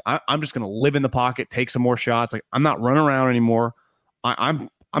 times. I'm just going to live in the pocket, take some more shots. I'm not running around anymore. I'm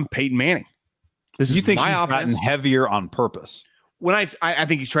Peyton Manning. You think he's gotten heavier on purpose? When I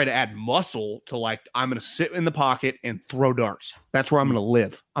think he's trying to add muscle to I'm going to sit in the pocket and throw darts. That's where I'm going to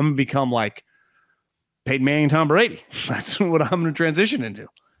live. I'm going to become like Peyton Manning, Tom Brady. That's what I'm going to transition into.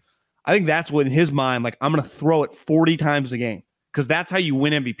 I think that's what in his mind, I'm going to throw it 40 times a game because that's how you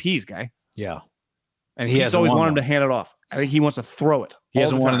win MVPs, guy. Yeah. And he's always wanted him to hand it off. I think he wants to throw it. He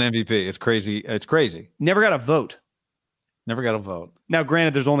hasn't won an MVP. It's crazy. It's crazy. Never got a vote. Now,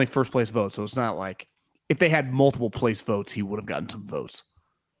 granted, there's only first place votes, so it's not like if they had multiple place votes, he would have gotten some votes.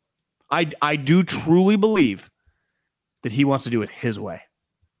 I do truly believe that he wants to do it his way.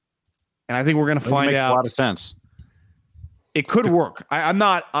 And I think we're going to find out. Makes a lot of sense. It could work. I'm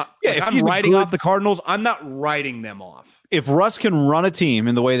not. If I'm writing off the Cardinals, I'm not writing them off. If Russ can run a team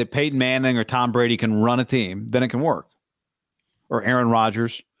in the way that Peyton Manning or Tom Brady can run a team, then it can work. Or Aaron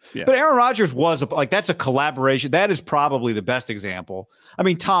Rodgers. Yeah. But Aaron Rodgers was that's a collaboration. That is probably the best example. I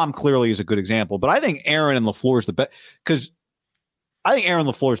mean, Tom clearly is a good example, but I think Aaron and LaFleur is the best because I think Aaron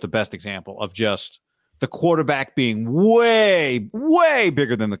LaFleur is the best example of just the quarterback being way, way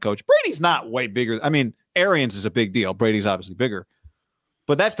bigger than the coach. Brady's not way bigger. I mean, Arians is a big deal. Brady's obviously bigger,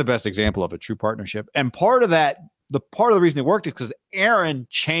 but that's the best example of a true partnership. And part of that, part of the reason it worked is because Aaron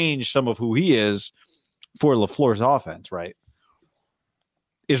changed some of who he is for LaFleur's offense, right?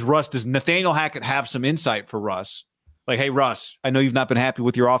 Does Nathaniel Hackett have some insight for Russ? Like, hey, Russ, I know you've not been happy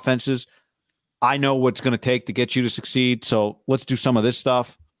with your offenses. I know what's going to take to get you to succeed. So let's do some of this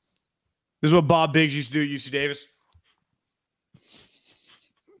stuff. This is what Bob Biggs used to do at UC Davis.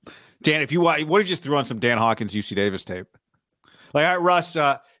 Dan, what if you just threw on some Dan Hawkins UC Davis tape? Like, all right, Russ,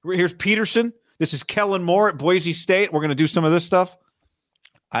 here's Peterson. This is Kellen Moore at Boise State. We're going to do some of this stuff.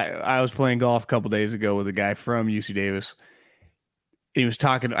 I was playing golf a couple days ago with a guy from UC Davis. He was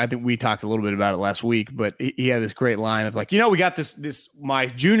talking, I think we talked a little bit about it last week, but he had this great line of like, we got this my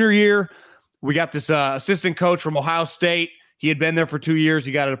junior year, we got this assistant coach from Ohio State. He had been there for 2 years.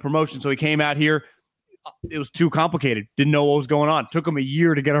 He got a promotion, so he came out here. It was too complicated. Didn't know what was going on. Took him a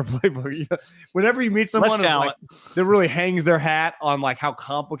year to get our playbook. Whenever you meet someone that really hangs their hat on like how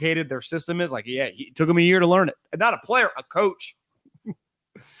complicated their system is, like, it took him a year to learn it. And not a player, a coach.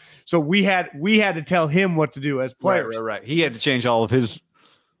 So we had to tell him what to do as players. Right. He had to change all of his.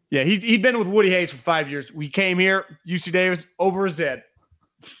 Yeah, he'd been with Woody Hayes for 5 years. We came here, UC Davis, over his head.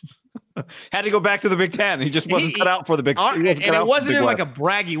 Had to go back to the Big Ten. He just wasn't cut out for the Big Ten. And it wasn't in like a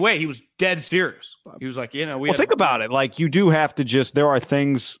braggy way. He was dead serious. He was like, think about it. Like, you do have to there are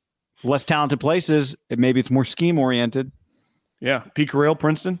things, less talented places, maybe it's more scheme oriented. Yeah. Pete Carroll,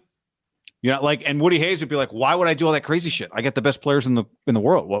 Princeton. And Woody Hayes would be like, why would I do all that crazy shit? I get the best players in the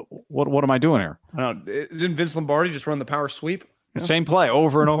world. What am I doing here? Didn't Vince Lombardi just run the power sweep? Yeah. Same play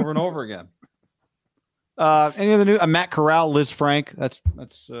over and over and over again. Any other news? Matt Corral, Liz Frank. That's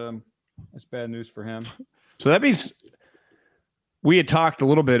bad news for him. So that means we had talked a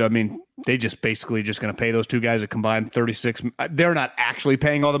little bit. I mean, they just basically just going to pay those two guys a combined 36. They're not actually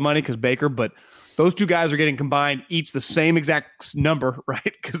paying all the money because Baker, but those two guys are getting combined each the same exact number,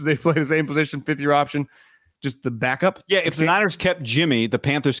 right? Because they play the same position, 5th-year option, just the backup. Yeah, if the Niners kept Jimmy, the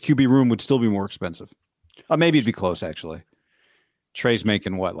Panthers QB room would still be more expensive. Maybe it'd be close, actually. Trey's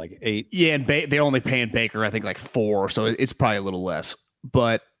making what, like 8? Yeah, and they're only paying Baker, I think, like 4, so it's probably a little less.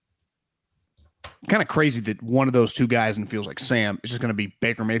 But kind of crazy that one of those two guys, and feels like Sam, is just going to be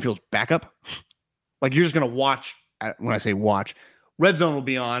Baker Mayfield's backup. Like, you're just going to watch. When I say watch, red zone will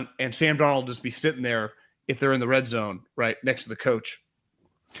be on, and Sam Darnold will just be sitting there if they're in the red zone, right next to the coach.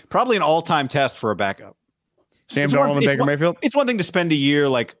 Probably an all-time test for a backup. Sam Darnold and Baker Mayfield. It's one thing to spend a year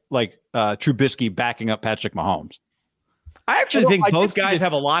like Trubisky backing up Patrick Mahomes. I actually think both guys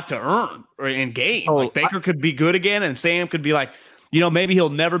have a lot to earn and gain. Like Baker could be good again, and Sam could be like, maybe he'll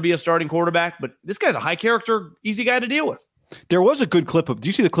never be a starting quarterback, but this guy's a high character, easy guy to deal with. There was a good clip do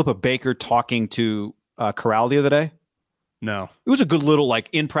you see the clip of Baker talking to Corral the other day? No. It was a good little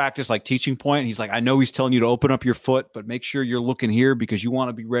in practice, teaching point. He's like, I know he's telling you to open up your foot, but make sure you're looking here because you want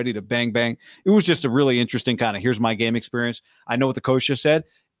to be ready to bang, bang. It was just a really interesting kind of, here's my game experience. I know what the coach just said.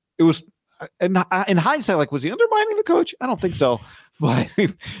 It was, in hindsight, was he undermining the coach? I don't think so. But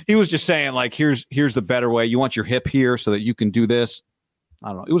he was just saying, here's the better way. You want your hip here so that you can do this. I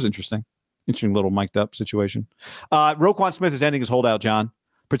don't know. It was interesting. Interesting little mic'd up situation. Roquan Smith is ending his holdout, John.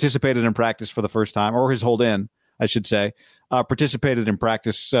 Participated in practice for the first time, or his hold in, I should say. Participated in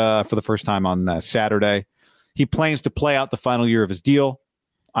practice for the first time on Saturday. He plans to play out the final year of his deal.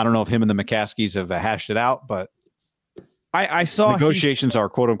 I don't know if him and the McCaskies have hashed it out, but I saw negotiations are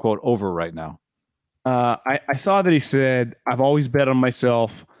quote unquote over right now. I saw that he said, I've always bet on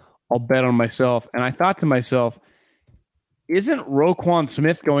myself. I'll bet on myself. And I thought to myself, isn't Roquan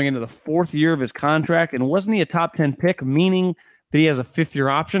Smith going into the 4th year of his contract? And wasn't he a top 10 pick, meaning that he has a 5th-year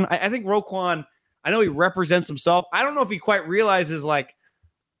option? I think Roquan, I know he represents himself. I don't know if he quite realizes, I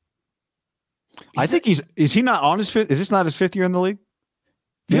think is he not on his 5th? Is this not his 5th year in the league?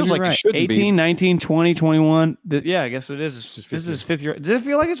 Feels like it shouldn't 18, 19, 20, 21. Yeah, I guess it is. This is his 5th year. Does it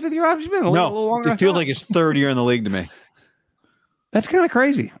feel like his 5th year option? Been a little longer. It feels like his 3rd year in the league to me. That's kind of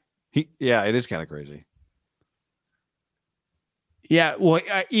crazy. Yeah, it is kind of crazy. Yeah, well,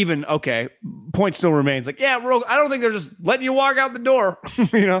 point still remains. I don't think they're just letting you walk out the door.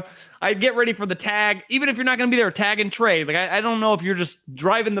 I'd get ready for the tag, even if you're not going to be there, tag and trade. I don't know if you're just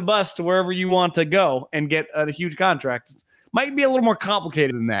driving the bus to wherever you want to go and get a huge contract. Might be a little more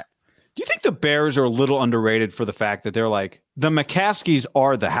complicated than that. Do you think the Bears are a little underrated for the fact that they're like, the McCaskies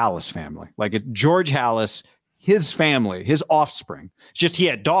are the Hallis family? Like George Hallis, his family, his offspring. It's just he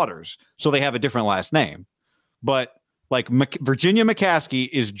had daughters, so they have a different last name. But like Virginia McCaskey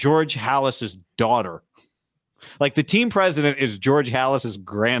is George Hallis's daughter. Like the team president is George Hallis's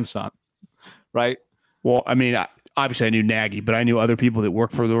grandson, right? Well, I mean, obviously I knew Nagy, but I knew other people that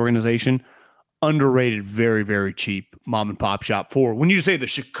work for the organization. Underrated, very, very cheap mom and pop shop for when you just say the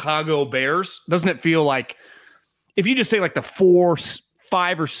Chicago Bears, doesn't it feel like if you just say like the 4,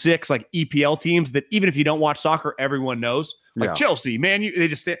 5 or 6 like EPL teams that even if you don't watch soccer, everyone knows, like Chelsea, man,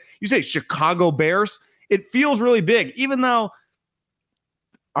 you say Chicago Bears, it feels really big, even though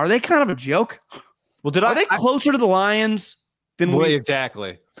are they kind of a joke? Well, are they closer to the Lions than we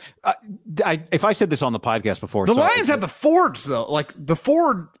exactly? If I said this on the podcast before, the Lions have the Fords though. Like the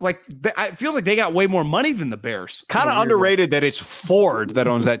Ford, it feels like they got way more money than the Bears. Kind of underrated that it's Ford that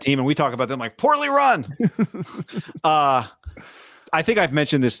owns that team, and we talk about them like poorly run. I think I've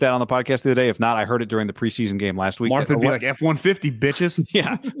mentioned this stat on the podcast the other day. If not, I heard it during the preseason game last week. Martha would be like F-150 bitches.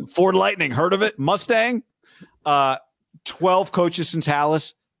 Yeah, Ford Lightning. Heard of it? Mustang. 12 coaches since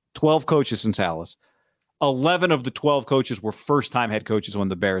Hallis. 12 coaches since Hallis. 11 of the 12 coaches were first-time head coaches when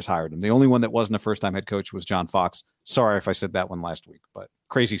the Bears hired him. The only one that wasn't a first-time head coach was John Fox. Sorry if I said that one last week, but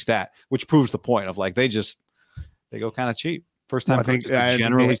crazy stat, which proves the point of like they go kind of cheap. First-time I think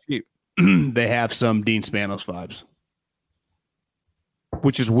generally cheap. They have some Dean Spanos vibes,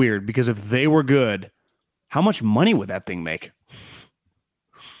 which is weird because if they were good, how much money would that thing make?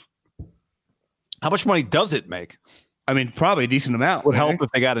 How much money does it make? I mean, probably a decent amount. Would help if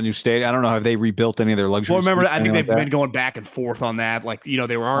they got a new stadium. I don't know. Have they rebuilt any of their luxury? Well, remember, I think they've been going back and forth on that. Like,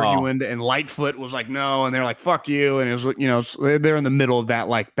 they were arguing, and Lightfoot was like, no, and they're like, fuck you. And it was, they're in the middle of that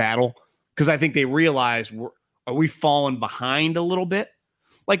like battle because I think they realized, are we falling behind a little bit?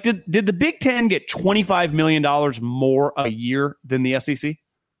 Like, did the Big Ten get $25 million more a year than the SEC?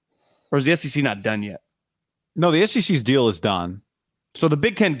 Or is the SEC not done yet? No, the SEC's deal is done. So the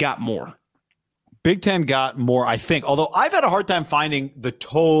Big Ten got more. Big Ten got more, I think, although I've had a hard time finding the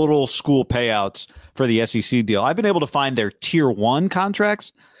total school payouts for the SEC deal. I've been able to find their tier 1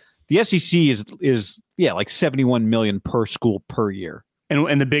 contracts. The SEC is like $71 million per school per year.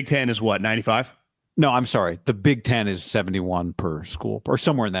 And the Big Ten is what, 95? No, I'm sorry. The Big Ten is 71 per school or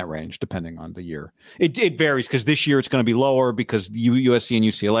somewhere in that range, depending on the year. It varies because this year it's going to be lower because USC and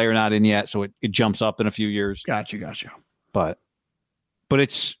UCLA are not in yet. So it jumps up in a few years. Gotcha. But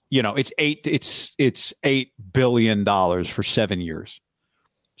it's $8 billion for 7 years.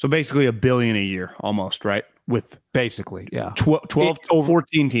 So basically $1 billion a year almost, right? With basically, yeah. 12 over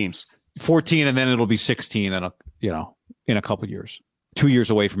 14 teams. 14 and then it'll be 16 in a couple years. 2 years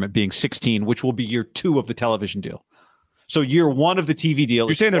away from it being 16, which will be year 2 of the television deal. So year 1 of the TV deal.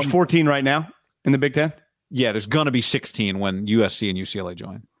 You're saying there's 14 right now in the Big Ten? Yeah, there's going to be 16 when USC and UCLA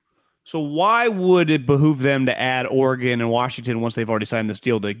join. So why would it behoove them to add Oregon and Washington once they've already signed this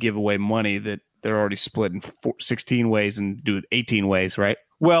deal to give away money that they're already split in 16 ways and do it 18 ways, right?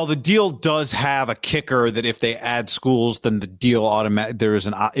 Well, the deal does have a kicker that if they add schools, then the deal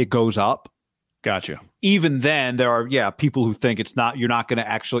it goes up. Gotcha. Even then, there are people who think you're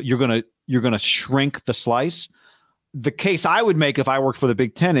going to shrink the slice. The case I would make if I worked for the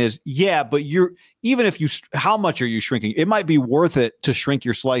Big Ten is, but how much are you shrinking? It might be worth it to shrink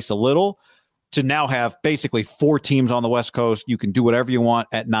your slice a little to now have basically 4 teams on the West Coast. You can do whatever you want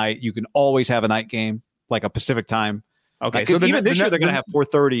at night. You can always have a night game, like a Pacific time. Okay. So even this year, they're going to have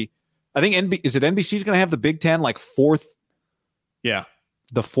 4:30. I think NBC's going to have the Big Ten like 4th. Yeah.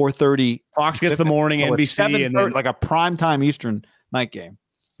 The 4:30. Fox gets the morning, so NBC, and then like a primetime Eastern night game.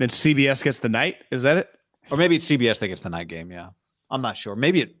 Then CBS gets the night. Is that it? Or maybe it's CBS that gets the night game. Yeah, I'm not sure.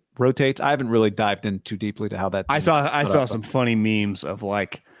 Maybe it rotates. I haven't really dived in too deeply to how that. I saw some funny memes of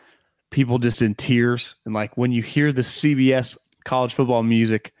like people just in tears, and like when you hear the CBS college football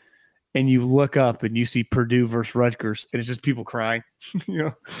music, and you look up and you see Purdue versus Rutgers, and it's just people crying.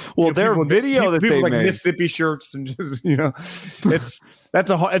 Their video that they like made. Mississippi shirts and just it's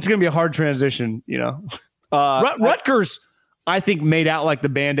going to be a hard transition. Rutgers. I think made out like the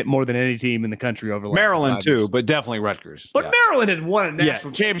Bandit more than any team in the country over the last Maryland 5 too, years. but definitely Rutgers. But Maryland had won a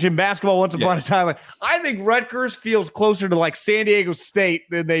national championship in basketball once upon a time. Like, I think Rutgers feels closer to like San Diego State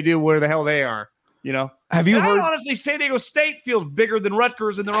than they do where the hell they are. Have you heard? Honestly, San Diego State feels bigger than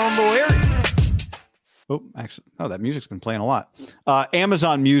Rutgers in their own little area. That music's been playing a lot.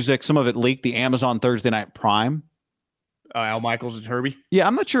 Amazon Music, some of it leaked. The Amazon Thursday Night Prime. Al Michaels and Herbie. Yeah,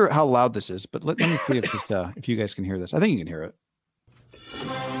 I'm not sure how loud this is, but let me see if you guys can hear this. I think you can hear it.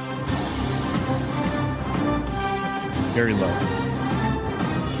 Very low.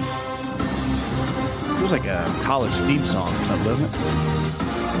 Feels like a college theme song or something, doesn't it?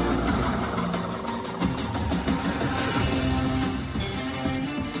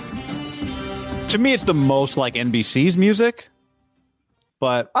 To me, it's the most like NBC's music,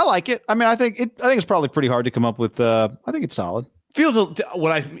 but I like it. I mean, I think it's probably pretty hard to come up with. I think it's solid. Feels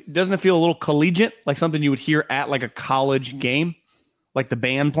doesn't it feel a little collegiate, like something you would hear at like a college game, like the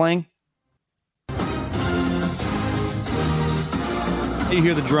band playing? You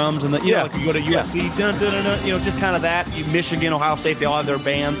hear the drums and you know, like you go to USC, dun, dun, dun, dun, you know, just kind of that. You Michigan, Ohio State, they all have their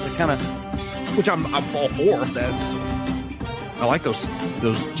bands, kind of, which I'm all for. I like those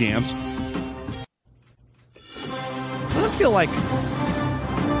jams. I feel like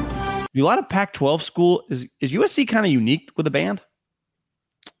a lot of Pac-12 school is USC kind of unique with a band.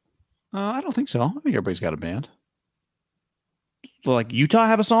 I don't think so. I think everybody's got a band. Well, like Utah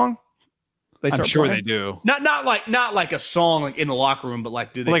have a song. I'm sure they do. Not like a song like in the locker room, but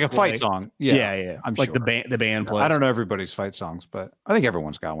like do they like a play? Fight song? Yeah. I'm like sure. the band plays. I don't know everybody's fight songs, but I think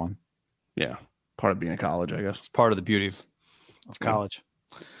everyone's got one. Yeah, part of being in college, I guess. It's part of the beauty of college.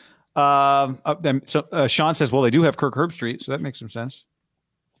 So Sean says, well, they do have Kirk Herbstreit, so that makes some sense.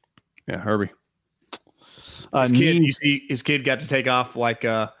 Yeah, Herbie. His kid got to take off like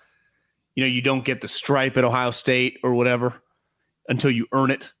you don't get the stripe at Ohio State or whatever until you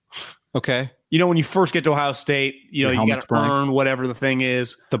earn it. Okay. You know, when you first get to Ohio State, you got to earn whatever the thing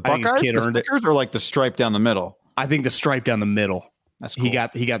is. The Buckeyes, the stickers, or like the stripe down the middle? I think the stripe down the middle. That's cool. He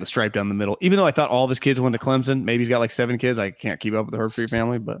got the stripe down the middle. Even though I thought all of his kids went to Clemson, maybe he's got like 7 kids. I can't keep up with the Herbstreit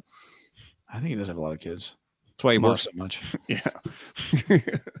family, but I think he does have a lot of kids. That's why he works so much. Yeah.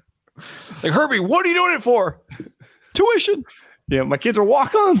 Like, Herbie, what are you doing it for? Tuition. Yeah, my kids are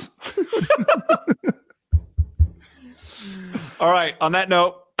walk-ons. All right. On that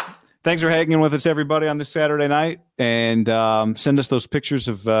note, thanks for hanging with us, everybody, on this Saturday night. And send us those pictures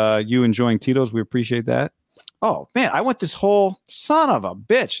of you enjoying Tito's. We appreciate that. Oh, man, I went this whole son of a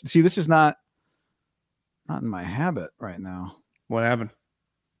bitch. See, this is not in my habit right now. What happened?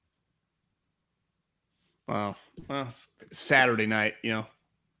 Wow. Well, Saturday night, All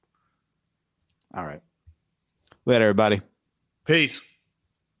right. Later, everybody. Peace.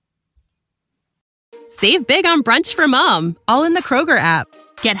 Save big on brunch for mom, all in the Kroger app.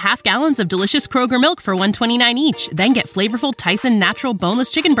 Get half gallons of delicious Kroger milk for $1.29 each. Then get flavorful Tyson natural boneless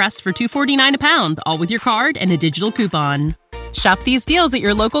chicken breasts for $2.49 a pound, all with your card and a digital coupon. Shop these deals at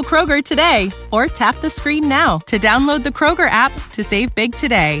your local Kroger today, or tap the screen now to download the Kroger app to save big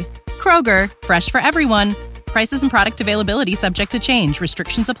today. Kroger, fresh for everyone. Prices and product availability subject to change.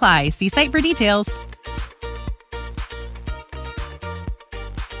 Restrictions apply. See site for details.